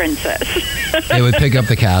protect you, princess. They would pick up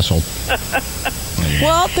the castle.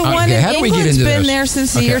 Well, the one in England's been there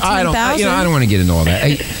since the year 2000. I don't want to get into all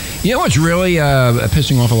that. You know what's really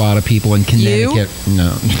pissing off a lot of people in Connecticut? You?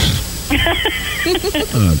 No.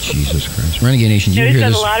 Oh, Jesus Christ. Renegade Nation, do you hear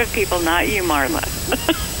this? a lot of people, not you, Marla.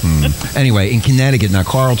 Anyway, in Connecticut, now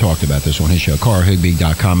Carl talked about this on his show,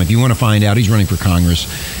 carlhigbee.com. If you want to find out, he's running for Congress.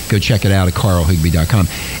 Go check it out at carlhigbee.com.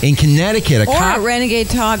 In Connecticut, at Renegade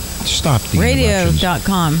Talk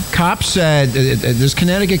Radio.com. Cop said, this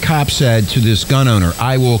Connecticut cop said to this gun owner,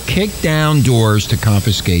 I will kick down doors to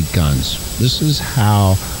confiscate guns. This is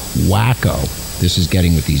how wacko this is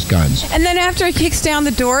getting with these guns. And then after he kicks down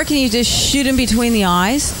the door, can you just shoot him between the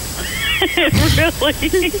eyes? Really?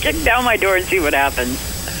 Kick down my door and see what happens.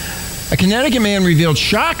 A Connecticut man revealed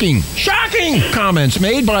shocking comments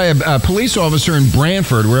made by a police officer in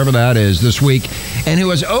Brantford, wherever that is, this week, and who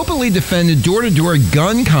has openly defended door-to-door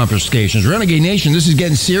gun confiscations. Renegade Nation, this is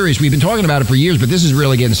getting serious. We've been talking about it for years, but this is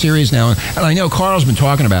really getting serious now. And I know Carl's been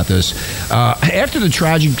talking about this. After the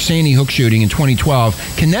tragic Sandy Hook shooting in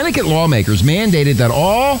 2012, Connecticut lawmakers mandated that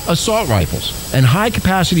all assault rifles and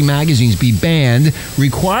high-capacity magazines be banned,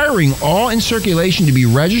 requiring all in circulation to be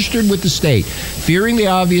registered with the state. Fearing the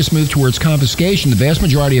obvious move towards confiscation, the vast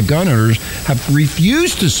majority of gun owners have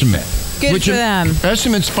refused to submit. Good for them.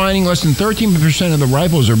 Estimates finding less than 13% of the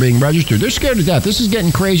rifles are being registered. They're scared to death. This is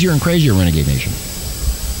getting crazier and crazier, Renegade Nation.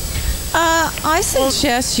 I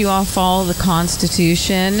suggest you all follow the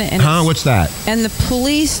Constitution. And what's that? And the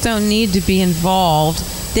police don't need to be involved.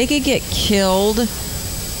 They could get killed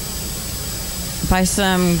by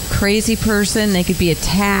some crazy person. They could be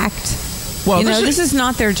attacked. Well, this is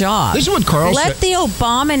not their job. This is what Carl said. Let the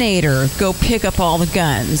Abominator go pick up all the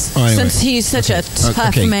guns, anyway. Since he's such a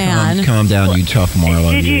tough man. Calm down, you tough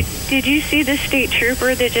Marla. Did you see the state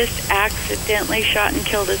trooper that just accidentally shot and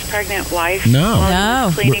killed his pregnant wife? No. While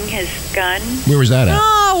he was cleaning his gun? Where was that at?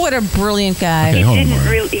 Oh, what a brilliant guy. Okay,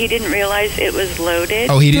 he didn't realize it was loaded.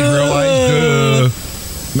 Oh, he didn't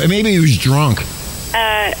realize? Maybe he was drunk. Or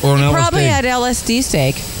an LSD. Probably had LSD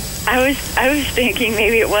steak. I was thinking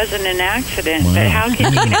maybe it wasn't an accident, but how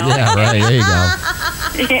can you know? Yeah, right. There you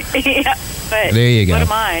go. Yeah, but there you go. What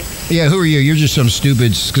am I? Yeah, who are you? You're just some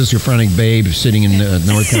stupid schizophrenic babe sitting in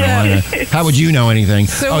North Carolina. How would you know anything?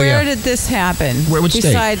 So where did this happen? What state?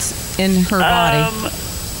 Besides in her body.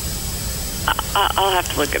 I'll have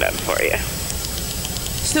to look it up for you.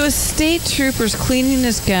 So a state trooper's cleaning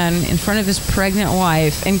his gun in front of his pregnant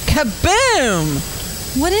wife, and kaboom!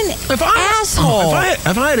 What an asshole!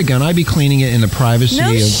 If I had a gun, I'd be cleaning it in the privacy of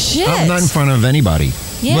not in front of anybody.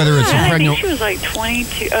 Yeah. Whether it's a I pregnant. think she was like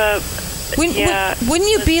 22. Wouldn't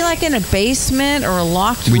you be like in a basement or a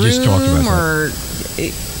locked room? We just talked about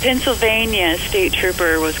that. Pennsylvania state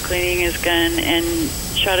trooper was cleaning his gun and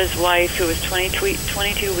shot his wife, who was 22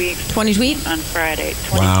 weeks. 22 on Friday.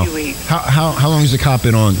 22 weeks. How long has the cop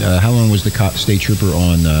been on? How long was the state trooper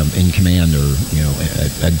on in command or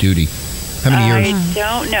at duty? How many years? I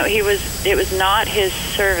don't know. It was not his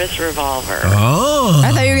service revolver. Oh.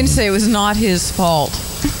 I thought you were going to say it was not his fault.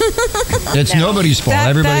 It's nobody's fault.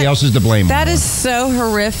 Everybody else is to blame. That is so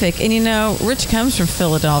horrific. And Rich comes from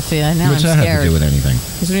Philadelphia, and now What's I'm that scared. have to do with anything?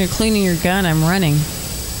 Because when you're cleaning your gun, I'm running.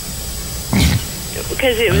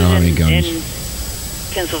 Because it was in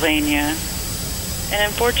Pennsylvania. And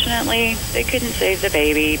unfortunately, they couldn't save the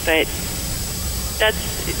baby. But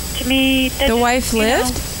that's, to me... The wife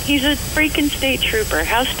lived? He's a freaking state trooper.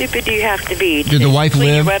 How stupid do you have to be Did the wife clean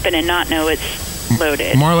live? your weapon and not know it's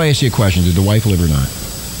loaded? Marla, asked you a question. Did the wife live or not?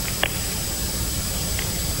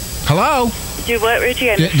 Hello? Do what,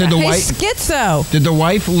 Richie? Did the wife? Schizo. Did the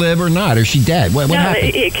wife live or not? Or is she dead? What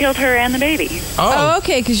happened? It killed her and the baby. Oh,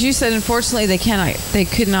 okay. Because you said unfortunately they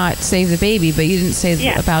could not save the baby, but you didn't say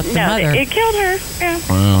about the mother. It killed her. Yeah.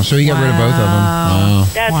 Wow. So you got rid of both of them. Wow.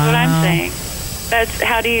 That's what I'm saying. That's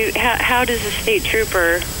how does a state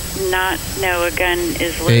trooper not know a gun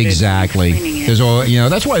is loaded? Exactly. There's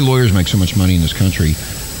that's why lawyers make so much money in this country.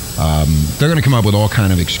 They're going to come up with all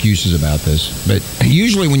kind of excuses about this. But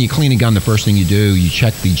usually when you clean a gun, the first thing you do, you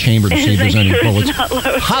check the chamber to see if there's any bullets.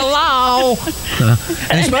 Hello!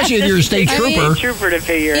 And especially if you're a state trooper. To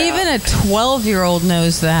figure even a 12-year-old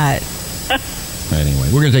knows that. Anyway,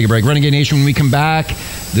 we're going to take a break. Renegade Nation, when we come back,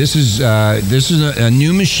 this is a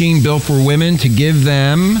new machine built for women to give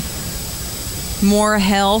them... more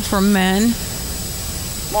hell from men.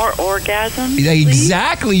 More orgasms?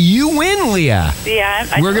 Exactly. You win, Leah.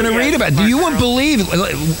 Yeah. We're going to read about it. Do you want to believe,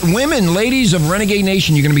 women, ladies of Renegade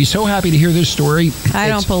Nation, you're going to be so happy to hear this story. I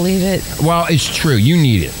don't believe it. Well, it's true. You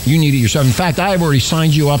need it. You need it yourself. In fact, I have already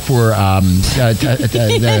signed you up for the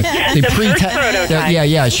prototype.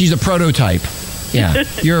 Yeah. She's a prototype. Yeah,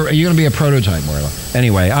 you're going to be a prototype, Marla.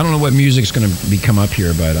 Anyway, I don't know what music's going to come up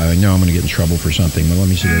here, but I know I'm going to get in trouble for something. But let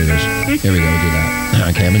me see what it is. Here we go. We'll do that.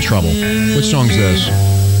 Okay, I'm in trouble. What song's this?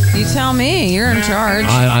 You tell me. You're in charge.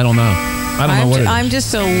 I don't know. I don't know what it is. I'm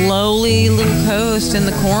just a lowly little host in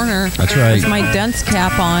the corner. That's right. With my dunce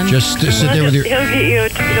cap on. Just sit there with your... He'll get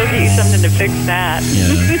you something to fix that.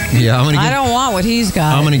 Yeah. I don't want what he's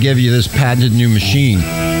got. I'm going to give you this patented new machine.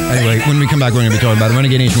 Anyway, when we come back, we're going to be talking about it.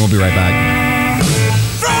 Renegade Nation, we'll be right back.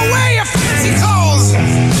 Throw away your fancy clothes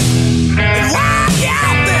and while you're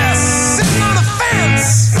out there sitting on the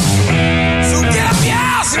fence, so get up your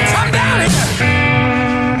ass and come down here,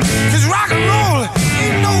 'cause rock and roll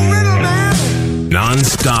ain't no riddle, man.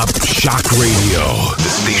 Non-stop shock radio. The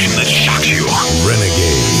station that shocks you.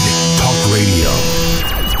 Renegade Talk Radio.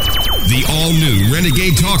 The all-new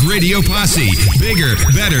Renegade Talk Radio posse. Bigger,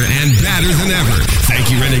 better, and badder than ever.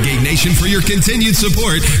 Thank you, Renegade Nation, for your continued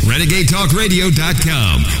support.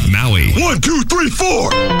 RenegadeTalkRadio.com. Maui. 1, 2, 3, 4.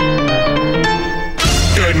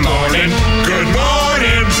 Good morning. Good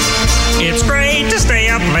morning. It's great to stay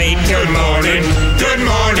up late. Good morning. Good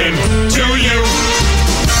morning to you.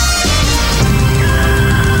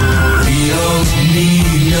 We don't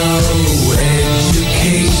need no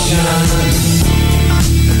education.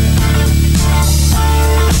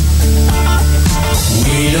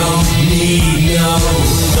 We don't need no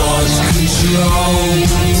thought control.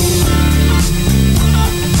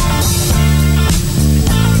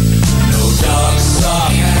 No dark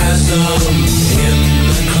sarcasm in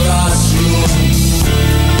the classroom.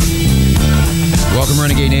 Welcome,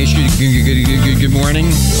 Renegade Nation. Good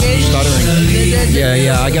morning. Stuttering.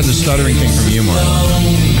 Yeah. I got the stuttering thing from you, Mark.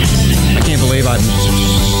 I can't believe I'm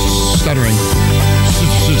stuttering.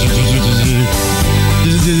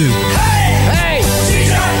 Hey!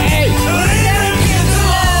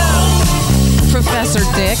 Professor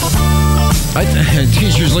Dick.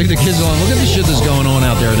 Teachers, leave the kids alone. Look at the shit that's going on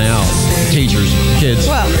out there now. Teachers, kids.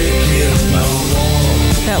 Well,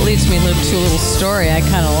 that leads me to a little story I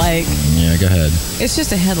kind of like. Yeah, go ahead. It's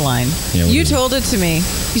just a headline. Yeah, you told it to me.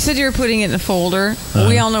 You said you were putting it in a folder.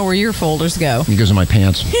 We all know where your folders go. It goes in my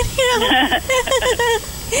pants.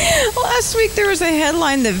 Last week there was a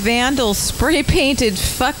headline that vandals spray painted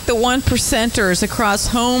 "fuck the 1%ers" across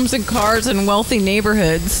homes and cars in wealthy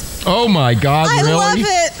neighborhoods. Oh my God, I really? love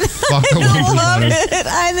it. Fuck the 1%ers. I love it.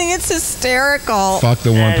 I think it's hysterical. Fuck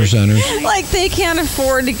the 1%ers. Like they can't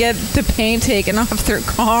afford to get the paint taken off their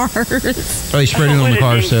cars. Oh, they sprayed it on the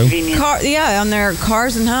cars too? On their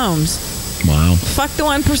cars and homes. Wow. Fuck the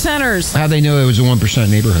 1%ers. How'd they know it was a 1%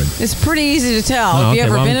 neighborhood? It's pretty easy to tell. Oh, Have you okay,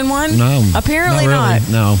 ever well, been in one? No. Apparently not.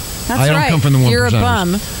 Really. No. That's I don't right. come from the 1%ers. You're a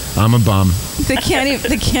bum. I'm a bum. They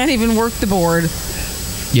can't even work the board.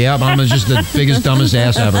 Yeah, I'm just the biggest, dumbest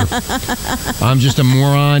ass ever. I'm just a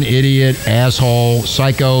moron, idiot, asshole,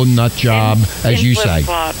 psycho, nut job, as you say.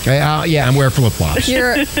 Yeah, I'm wearing flip-flops.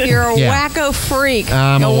 You're a wacko freak.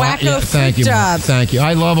 A wacko thank freak you, job. Thank you.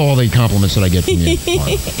 I love all the compliments that I get from you.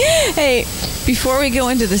 Hey, before we go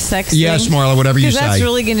into the sex yes, thing, Marla, whatever you say. because that's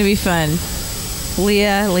really going to be fun.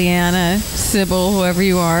 Leah, Leanna, Sybil, whoever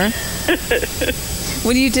you are.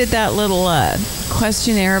 When you did that little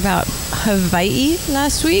questionnaire about Hawaii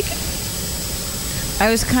last week, I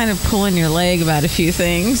was kind of pulling your leg about a few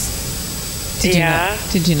things. Did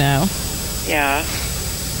you know? Yeah.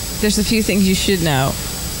 There's a few things you should know.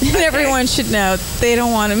 And everyone should know they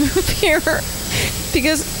don't want to move here.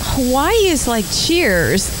 Because Hawaii is like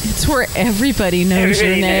Cheers. It's where everybody knows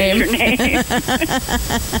your name. And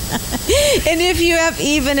if you have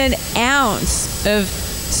even an ounce of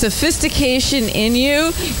sophistication in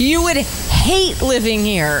you, you would hate living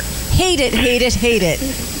here. Hate it, hate it, hate it.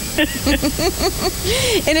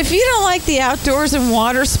 And if you don't like the outdoors and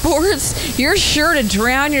water sports, you're sure to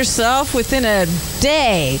drown yourself within a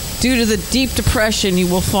day due to the deep depression you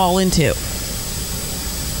will fall into.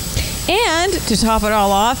 And to top it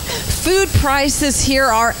all off, food prices here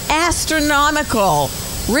are astronomical.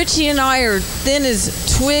 Richie and I are thin as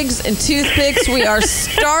twigs and toothpicks. We are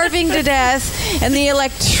starving to death, and the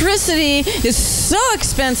electricity is so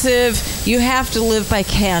expensive, you have to live by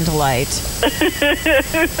candlelight. You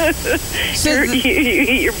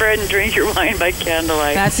eat your bread and drink your wine by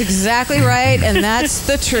candlelight. That's exactly right, and that's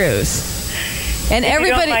the truth. And if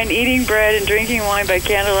everybody, you don't mind eating bread and drinking wine by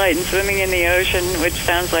candlelight and swimming in the ocean, which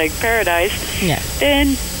sounds like paradise, yeah,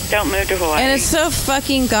 then Don't move to Hawaii. And it's so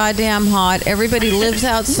fucking goddamn hot. Everybody lives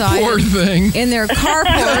outside. Poor thing. In their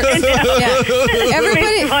carport. Yeah.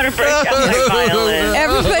 Everybody want to break out my violin.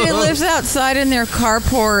 Everybody lives outside in their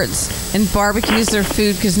carports and barbecues their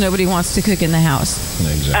food because nobody wants to cook in the house.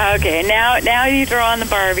 Exactly. Okay, now you throw on the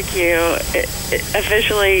barbecue.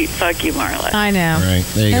 Officially, fuck you, Marla. I know. Right.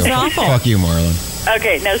 There you It's go. awful. Fuck you, Marlon.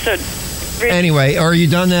 Okay, no, so... Anyway, are you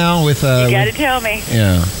done now with... you got to tell me.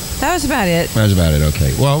 Yeah. That was about it. That's about it.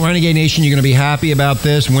 Okay. Well, Renegade Nation, you're going to be happy about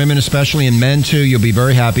this. Women especially, and men too. You'll be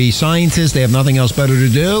very happy. Scientists, they have nothing else better to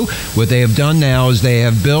do. What they have done now is they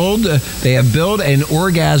have built an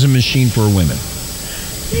orgasm machine for women.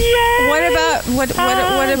 Yay! What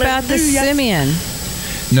about the simian?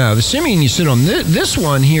 No, the simian you sit on. This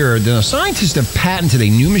one here, the scientists have patented a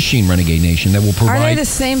new machine, Renegade Nation, that will provide... Are they the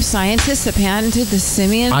same scientists that patented the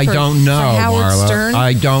simian I for, don't know, for Howard Marla. Stern?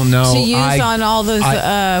 I don't know. To use on all those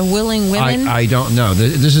willing women? I don't know.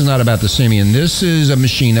 This is not about the simian. This is a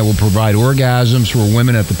machine that will provide orgasms for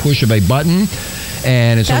women at the push of a button.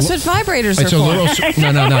 And it's That's what vibrators are it's for. a little... No.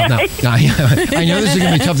 I know this is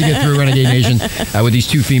going to be tough to get through, Renegade Nation, with these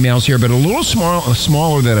two females here, but a little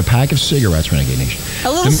smaller than a pack of cigarettes, Renegade Nation.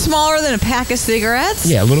 A little smaller than a pack of cigarettes?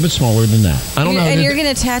 Yeah, a little bit smaller than that. I don't know. And you're going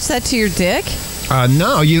to attach that to your dick?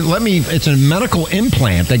 No, it's a medical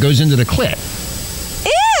implant that goes into the clit.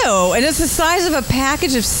 Ew! And it's the size of a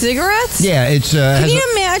package of cigarettes? Yeah, it's... Can you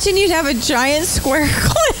imagine you'd have a giant square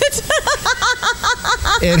clit?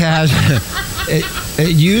 It has... It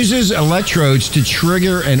uses electrodes to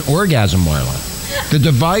trigger an orgasm, Marla. The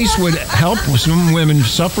device would help some women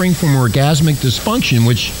suffering from orgasmic dysfunction,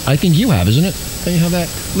 which I think you have, isn't it? Do you have that?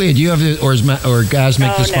 Leah, do you have the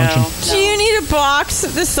orgasmic dysfunction? No. Do you need a box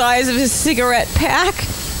the size of a cigarette pack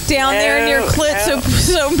down there in your clit so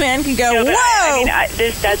men can go, but whoa! I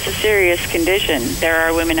mean, that's a serious condition. There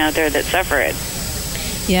are women out there that suffer it.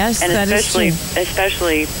 Yes, And that is true.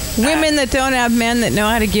 especially Women that don't have men that know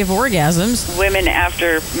how to give orgasms. women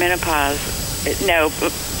after menopause. No,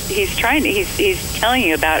 he's telling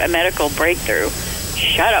you about a medical breakthrough.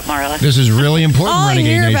 Shut up, Marla. This is really important, All I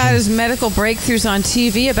Renegade hear Nation. about is medical breakthroughs on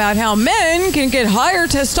TV about how men can get higher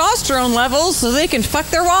testosterone levels so they can fuck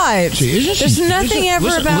their wives. See, There's nothing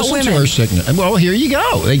about listen women. to her sickness. Well, here you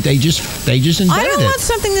go. They just invented I don't it. want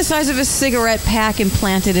something the size of a cigarette pack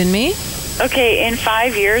implanted in me. Okay, in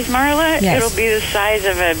 5 years, Marla, Yes. it'll be the size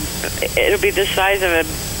of a.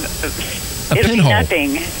 A it'll pinhole. be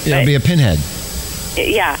nothing. It'll be a pinhead.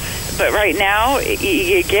 Yeah, but right now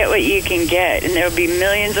you get what you can get, and there'll be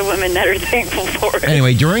millions of women that are thankful for it.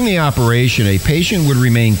 Anyway, during the operation, a patient would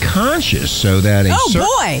remain conscious so that a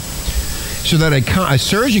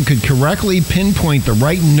surgeon could correctly pinpoint the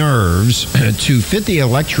right nerves to fit the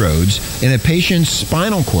electrodes in a patient's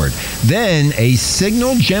spinal cord. Then a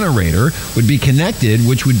signal generator would be connected,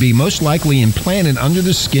 which would be most likely implanted under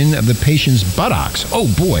the skin of the patient's buttocks. Oh,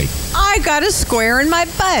 boy. I got a square in my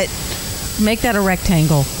butt. Make that a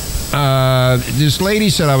rectangle. This lady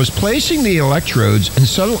said, I was placing the electrodes, and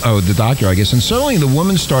the doctor, I guess, and suddenly the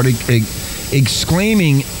woman started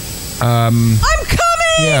exclaiming, I'm coming!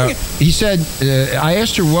 Yeah, he said, I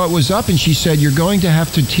asked her what was up, and she said, you're going to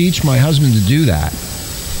have to teach my husband to do that.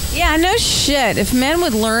 Yeah, no shit. If men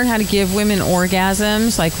would learn how to give women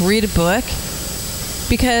orgasms, like read a book,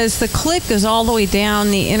 because the clit goes all the way down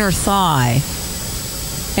the inner thigh.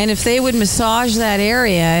 And if they would massage that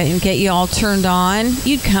area and get you all turned on,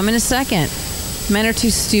 you'd come in a second. Men are too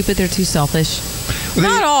stupid. They're too selfish. Well,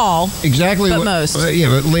 Not all. Exactly. But most. Yeah,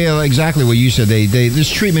 but Leah, exactly what you said. This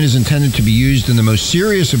treatment is intended to be used in the most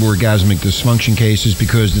serious of orgasmic dysfunction cases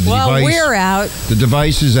because we're out. The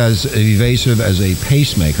device is as evasive as a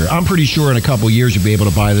pacemaker. I'm pretty sure in a couple of years you'll be able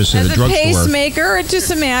to buy this at a drugstore. As a pacemaker,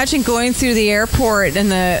 just imagine going through the airport and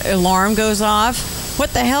the alarm goes off.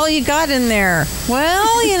 What the hell you got in there?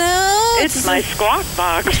 Well, you know... It's my squawk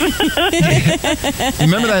box.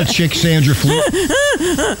 Remember that chick, Sandra Fluke?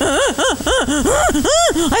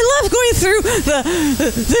 I love going through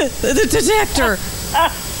the detector.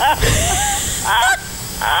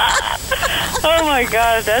 Oh my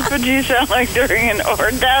God, that's what you sound like during an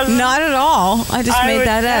orgasm. Not at all. I just made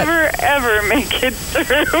that up. I would never, ever make it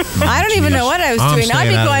through. I don't even know what I was doing. I'd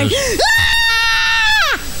be going...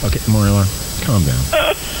 Okay, Marla, calm down.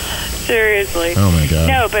 Seriously. Oh my God.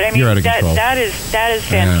 No, but I mean You're out of control. that is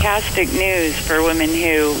fantastic news for women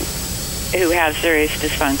who who have serious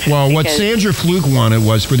dysfunction. Well, what because- Sandra Fluke wanted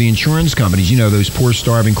was for the insurance companies, those poor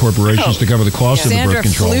starving corporations to cover the cost of the Sandra birth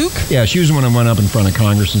control. Fluke? Yeah, she was the one that went up in front of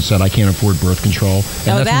Congress and said, I can't afford birth control. And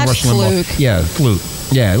Oh, when that's Rush Limbaugh- Fluke. Yeah, Fluke.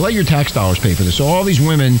 Yeah, let your tax dollars pay for this. So all these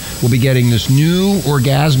women will be getting this new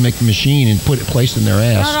orgasmic machine and put it placed in their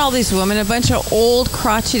Not ass. all these women, a bunch of old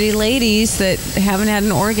crotchety ladies that haven't had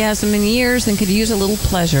an orgasm in years and could use a little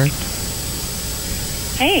pleasure.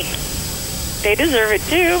 Hey, they deserve it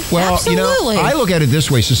too. Well, Absolutely. I look at it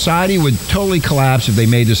this way. Society would totally collapse if they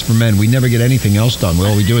made this for men. We'd never get anything else done.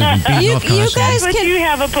 All we do is be beaten You- off you constantly. guys- That's what you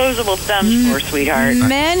have opposable thumbs for, sweetheart.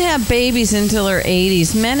 Men have babies until their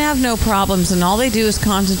 80s. Men have no problems, and all they do is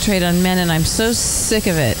concentrate on men, and I'm so sick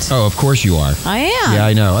of it. Oh, of course you are. I am. Yeah,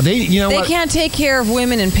 I know. They They can't take care of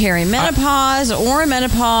women in perimenopause or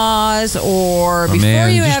menopause or before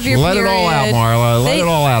man, you just have your let it period. all out, Marla. Let it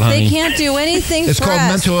all out, honey. They can't do anything It's for called us.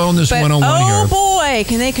 Mental Illness But, 101 oh here. boy,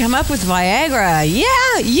 can they come up with Viagra? Yeah,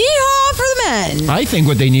 yeehaw for the men. I think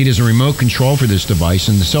what they need is a remote control for this device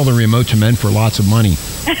and to sell the remote to men for lots of money.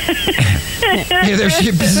 Yeah, there's- So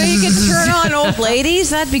you can turn on old ladies?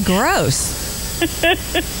 That'd be gross.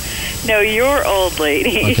 No, you're old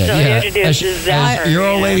lady. Okay, so all you have to do is just zap her. your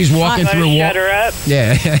old lady's walking Wanna through a wall. shut her up.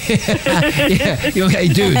 Yeah. Yeah. Hey,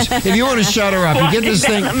 dudes, if you want to shut her up, you get this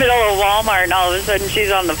Walking thing. down the middle of Walmart and all of a sudden she's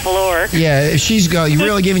on the floor. Yeah, if she's you're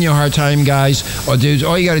really giving you a hard time, guys or dudes,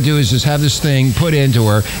 all you got to do is just have this thing put into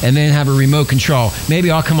her and then have a remote control. Maybe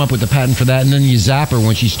I'll come up with the patent for that, and then you zap her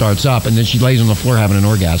when she starts up, and then she lays on the floor having an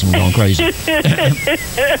orgasm going crazy.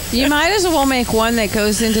 You might as well make one that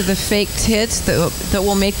goes into the fake tits that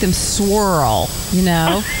will make them swirl,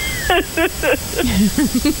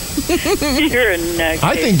 You're a nut.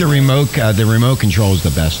 I think the remote control is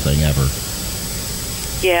the best thing ever.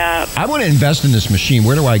 Yeah. I want to invest in this machine.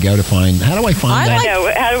 Where do I go to find? How do I find that? I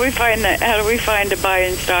know. How do we find that? How do we find a buy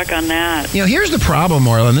in stock on that? Here's the problem,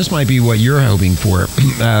 Marla, and this might be what you're hoping for.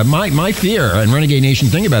 My fear, and Renegade Nation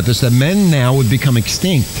think about this, that men now would become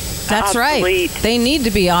extinct. That's Obsolete. right. They need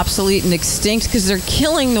to be obsolete and extinct because they're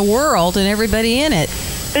killing the world and everybody in it.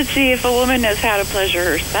 But see, if a woman knows how to pleasure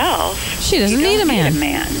herself, She doesn't you need don't a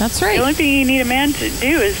man. That's right. The only thing you need a man to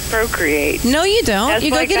do is procreate. No, you don't. That's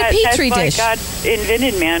You go why get a God- petri that's dish. why God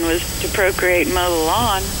invented man was to procreate and mow the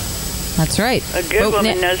lawn. That's right. A good But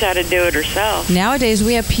woman knows how to do it herself. Nowadays,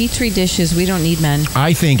 we have petri dishes. We don't need men.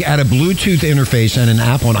 I think at a Bluetooth interface and an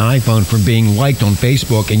app on iPhone from being liked on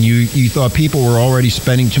Facebook, and you thought people were already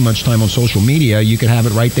spending too much time on social media, you could have it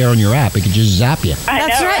right there on your app. It could just zap you. I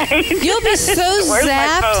That's know, right. You'll be so Where's my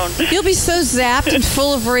zapped. phone? You'll be so zapped and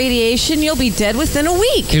full of radiation. You'll be dead within a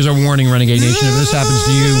week. Here's a warning, Renegade Nation. If this happens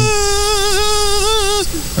to you,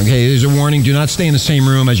 okay, there's a warning. Do not stay in the same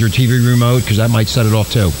room as your TV remote because that might set it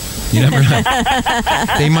off too. You never know.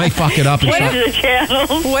 They might fuck it up. And Change shut- the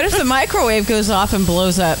channel. What if the microwave goes off and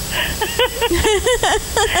blows up?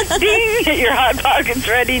 Ding! Your hot pocket's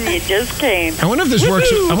ready and you just came. I wonder if this works.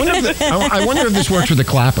 I wonder if this works with the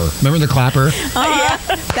clapper. Remember the clapper?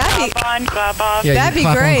 That'd be Clap on, clap off. Yeah, That'd you be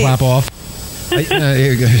clap great. on, clap off.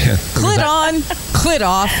 Here you go. clit on, clit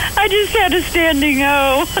off. I just had a standing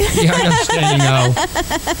O. Yeah, I got a standing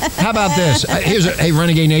O. How about this? Hey,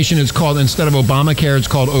 Renegade Nation, it's called, instead of Obamacare, it's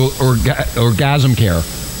called Orgasm Care.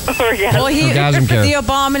 Well, Orgasm care. the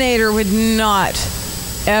Abominator would not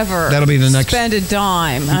ever That'll be the next- spend a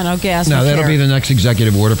dime on orgasm No, that'll care. be the next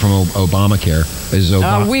executive order from Obamacare. Is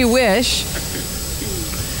We wish.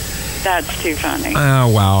 That's too funny. Oh,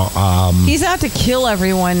 wow. He's out to kill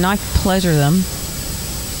everyone, not pleasure them.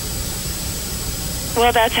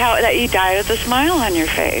 Well, that's how that you die with a smile on your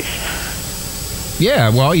face. Yeah,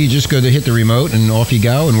 well, you just go to hit the remote and off you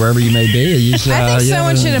go, and wherever you may be. You just, I think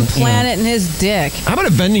someone should you know. implant it in his dick. How about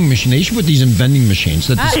a vending machine? They should put these in vending machines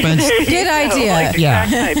that dispense. Good idea. Like the Yeah.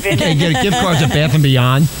 crack pipe in Okay, it. get a gift card to Bath and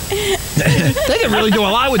Beyond. They could really do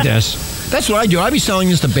a lot with this. That's what I do. I'd be selling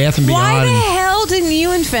this to Bath and Why Beyond. the hell didn't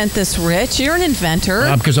you invent this, Rich? You're an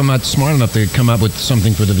inventor. Because I'm not smart enough to come up with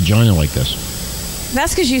something for the vagina like this.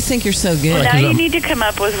 That's because you think you're so good. Now 'cause you I'm- need to come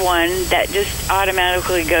up with one that just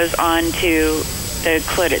automatically goes on to the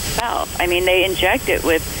clit itself. I mean, they inject it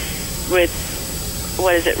with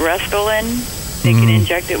what is it, Restylane? They can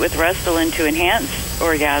inject it with Restylane to enhance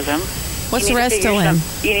orgasm. What's You need to figure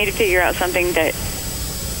Restylane? You need to figure out something that.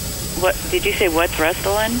 What did you say? What's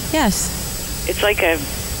Restylane? Yes. It's like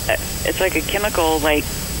a chemical, like,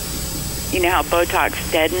 you know how Botox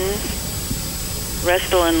deadens.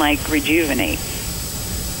 Restylane like rejuvenates.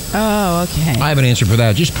 Oh, okay. I have an answer for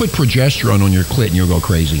that. Just put progesterone on your clit and you'll go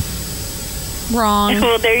crazy. Wrong.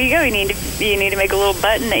 Well, there you go. You need to make a little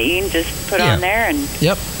button that you can just put Yeah. on there and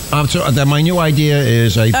Yep. My new idea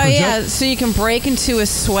is Oh yeah, so you can break into a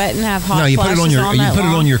sweat and have hot No, you put it flashes on your all you night put it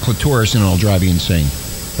long. on your clitoris and it'll drive you insane.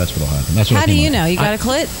 That's what'll happen. That's what. How do you know? You got a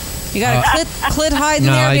clit? You got a clit hiding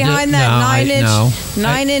no, there I behind did- that no,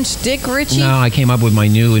 9-inch dick, Richie? No, I came up with my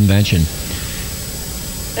new invention.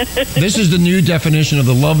 This is the new definition of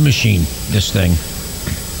the love machine. This thing.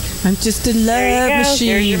 I'm just a There love you go. machine.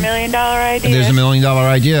 There's your $1 million idea. There's $1 million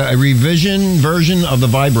idea. A revision version of the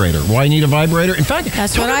vibrator. Why need a vibrator? In fact,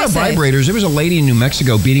 That's talking what I about say. vibrators, there was a lady in New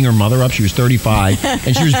Mexico beating her mother up. She was 35,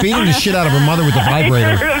 and she was beating the shit out of her mother with the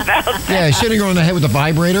vibrator. Yeah, hitting her on the head with the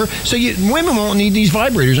vibrator. So women won't need these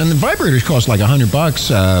vibrators, and the vibrators cost like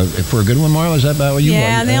 $100 for a good one. Marla, is that about what you want?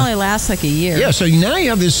 Yeah, and they only last like a year. Yeah, so now you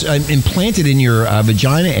have this implanted in your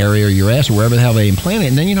vagina area or your ass or wherever the hell they implant it,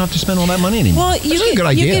 and then you don't have to spend all that money anymore. Well, This is a good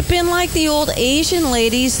idea. you could been like the old Asian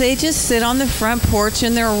ladies. They just sit on the front porch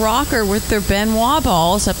in their rocker with their Benoit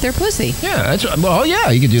balls up their pussy. Yeah, yeah,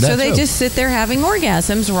 you could do that So they too. just sit there having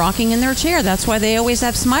orgasms, rocking in their chair. That's why they always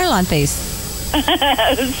have smile on face.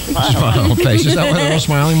 Smile on face. Is that why they're all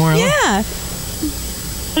smiling, Marla? Yeah.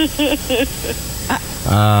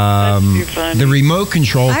 Too funny. The remote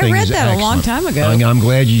control I thing read is that a long excellent. time ago. I'm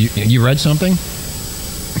glad you read something.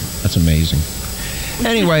 That's amazing.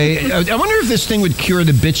 Anyway, I wonder if this thing would cure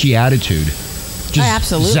the bitchy attitude. Just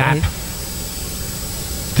Absolutely. Zap.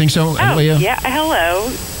 Think so, Oh, Leah? yeah.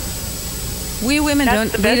 Hello. We women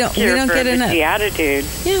That's the we best don't cure for get a enough. bitchy attitude.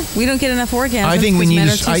 Yeah, we don't get enough orgasms. I think we 'cause need men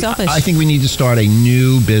to. are too selfish. I think we need to start a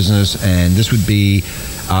new business, and this would be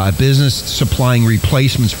a business supplying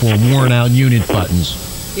replacements for worn-out unit buttons.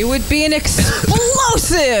 It would be an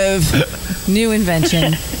explosive new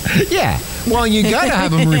invention. Yeah. Well, you got to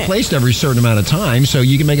have them replaced every certain amount of time, so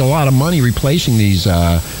you can make a lot of money replacing these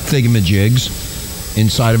thingamajigs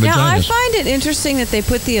inside of Now, I vaginas. find it interesting that they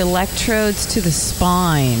put the electrodes to the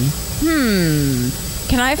spine.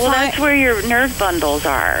 Can I Well, find? that's where your nerve bundles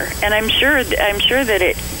are, and I'm sure that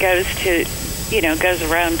it goes to, goes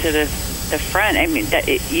around to the front. I mean,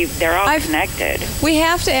 they're all connected. We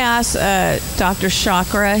have to ask Dr.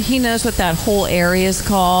 Chakra. He knows what that whole area is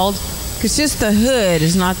called. Because just the hood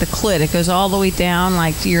is not the clit. It goes all the way down,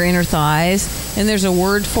 like to your inner thighs. And there's a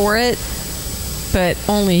word for it, but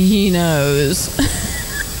only he knows.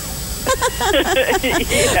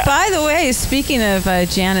 By the way, speaking of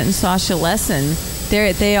Janet and Sasha Lesson,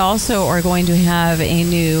 they also are going to have a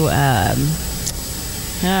new,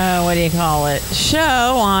 what do you call it, show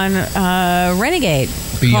on Renegade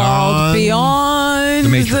called Beyond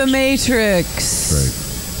the Matrix.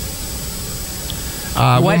 Right.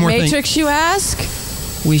 What one more Matrix, you ask?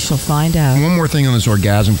 We shall find out. One more thing on this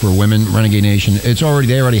orgasm for women, Renegade Nation. They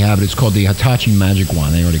already have it. It's called the Hitachi Magic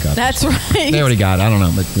Wand. They already got That's this. right. They already got it. I don't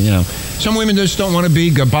know, but some women just don't want to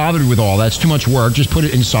be bothered with all that. It's too much work. Just put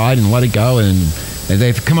it inside and let it go. And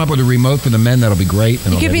they've come up with a remote for the men that'll be great.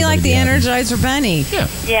 You could be like the happy. Energizer Bunny. Yeah.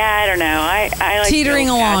 Yeah, I don't know. I like Teetering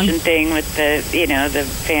the along. old-fashioned thing with the the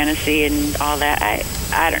fantasy and all that.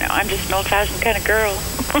 I don't know. I'm just an old-fashioned kind of girl.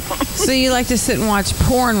 So you like to sit and watch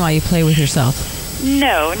porn while you play with yourself?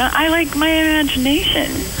 No, I like my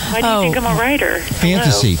imagination. Why do you think I'm a writer?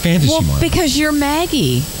 Fantasy, Well, Mark. because you're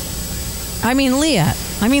Maggie. I mean Leah.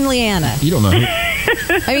 I mean Leanna. You don't know who.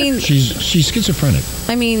 I mean She's schizophrenic.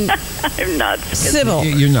 I mean I'm not. Sybil.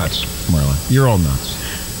 You're nuts, Marla. You're all nuts.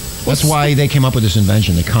 That's why they came up with this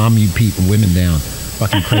invention to calm you women down.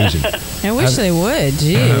 Fucking crazy. I wish they would.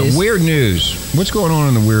 Jeez. Weird news. What's going on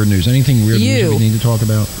in the weird news? Anything weird news that we need to talk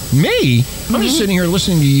about? Me? I'm just sitting here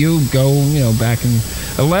listening to you go, back and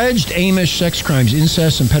alleged Amish sex crimes,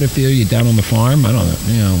 incest, and pedophilia down on the farm. I don't know.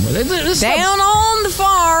 Down on the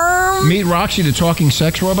farm. Meet Roxy, the talking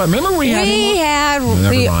sex robot. Remember we had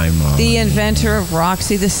the inventor of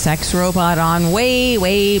Roxy, the sex robot, on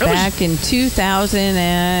way back in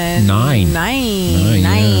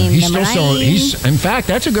 2009. He's still selling. In fact,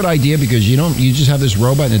 that's a good idea because you just have this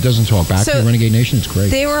robot and it doesn't talk back to the Renegade Nation. It's great.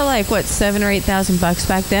 They were like what, $7,000 or $8,000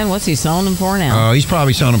 back then. What's he selling them for now? Oh, he's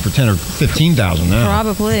probably selling them for $10,000 or $15,000 now.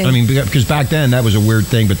 Probably. I mean, because back then that was a weird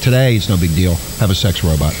thing, but today it's no big deal. Have a sex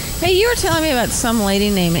robot. Hey, you were telling me about some lady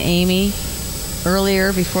named Amy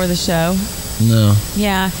earlier before the show. No.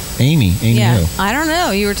 Yeah. Amy Yeah. who? I don't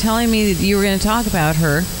know. You were telling me that you were going to talk about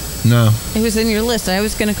her. No. It was in your list. I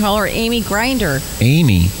was going to call her Amy Grinder.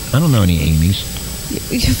 Amy? I don't know any Amy's.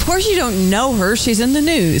 Of course you don't know her. She's in the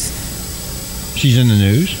news. She's in the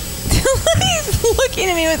news? He's looking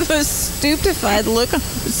at me with a stupefied look on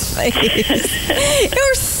his face.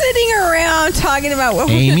 We're sitting around talking about what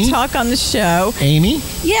we're going Amy? to talk on the show. Amy?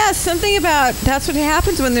 Yeah, something about that's what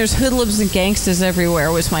happens when there's hoodlums and gangsters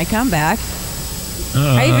everywhere was my comeback.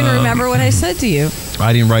 I even remember what I said to you.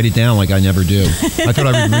 I didn't write it down like I never do. I thought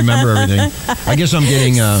I would remember everything. I guess I'm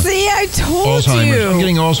getting See, I told Alzheimer's. you. I'm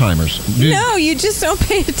getting Alzheimer's. Dude, No, you just don't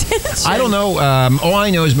pay attention. I don't know. All I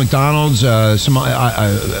know is McDonald's, some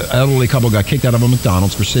elderly couple got kicked out of a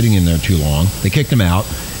McDonald's for sitting in there too long. They kicked them out.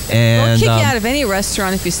 They'll And kick you out of any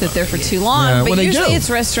restaurant if you sit there for too long. Yeah, but well, they usually do. it's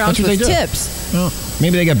restaurants That's what with they do. tips. well,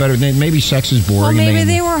 maybe they got better. Maybe sex is boring. Well, and maybe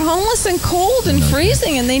they were homeless and cold and Okay.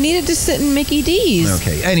 freezing, and they needed to sit in Mickey D's.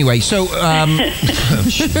 Okay. Anyway, so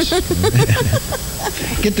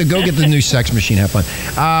go get the new sex machine. Have fun.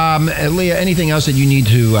 Leah, anything else that you need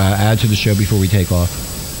to add to the show before we take off?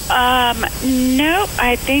 Nope.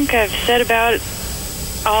 I think I've said about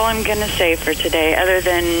all I'm going to say for today, other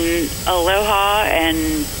than aloha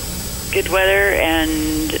and good weather,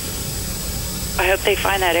 and I hope they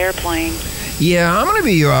find that airplane. Yeah, I'm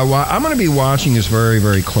gonna be watching this very,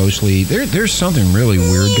 very closely. There's something really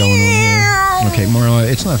weird going on here. Okay, Marla,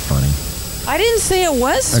 it's not funny. I didn't say it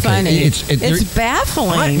was Okay, funny. it's- It's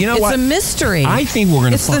baffling. You know it's what? a mystery. I think we're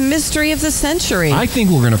gonna. It's the mystery of the century. I think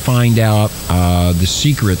we're going to find out the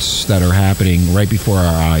secrets that are happening right before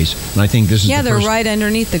our eyes, and I think this is yeah, the they're first, right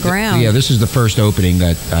underneath the ground. Yeah, this is the first opening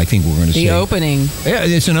that I think we're going to see. the opening. Yeah,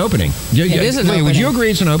 it's an opening. It is an Leah, would opening. you agree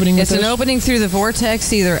it's an opening? It's with an this? opening through the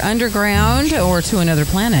vortex, either underground or to another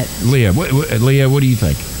planet. Leah, what do you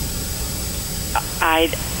think?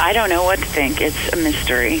 I don't know what to think. It's a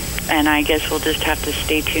mystery, and I guess we'll just have to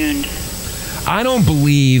stay tuned. I don't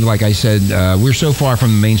believe, like I said, we're so far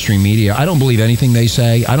from the mainstream media. I don't believe anything they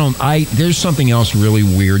say. There's something else really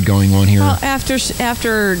weird going on here. Well,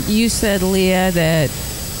 after you said, Leah, that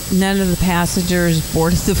none of the passengers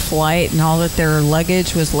boarded the flight and all that their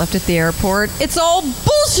luggage was left at the airport, it's all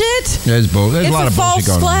bullshit. There's a lot It's of a bullshit false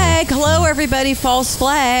going on flag. Hello, everybody. False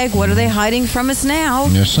flag. What are they hiding from us now?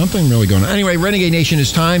 here. There's something really going on. Anyway, Renegade Nation,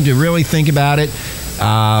 it's time to really think about it.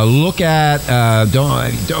 Look at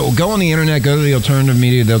don't go on the internet, go to the alternative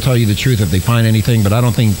media. They'll tell you the truth if they find anything. But I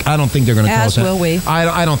don't think they're going to tell us. As will we.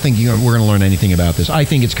 I don't think we're going to learn anything about this. I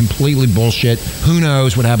think it's completely bullshit. Who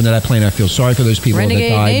knows what happened to that plane? I feel sorry for those people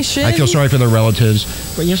Renegade that died. Nation. I feel sorry for their relatives.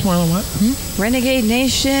 But yes, Marlon, what? Renegade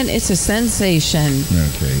Nation, it's a sensation.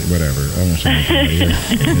 Okay, whatever. I don't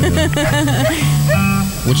know.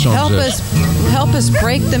 What song is this? Help us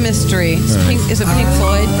break the mystery. Is it Pink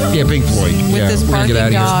Floyd? Yeah, Pink Floyd. With this we're gonna get barking out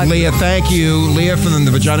of dog. here. Leah, thank you. Leah from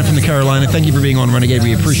the Vagina from the Carolina. Thank you for being on Renegade.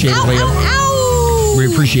 We appreciate it, Leah. Ow!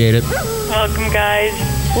 We appreciate it. Welcome, guys.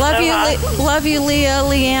 Love you, Leah,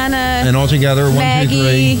 Leanna, And all together, 1, 2, 3.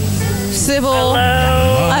 Maggie, Sybil.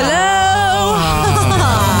 Hello. Hello.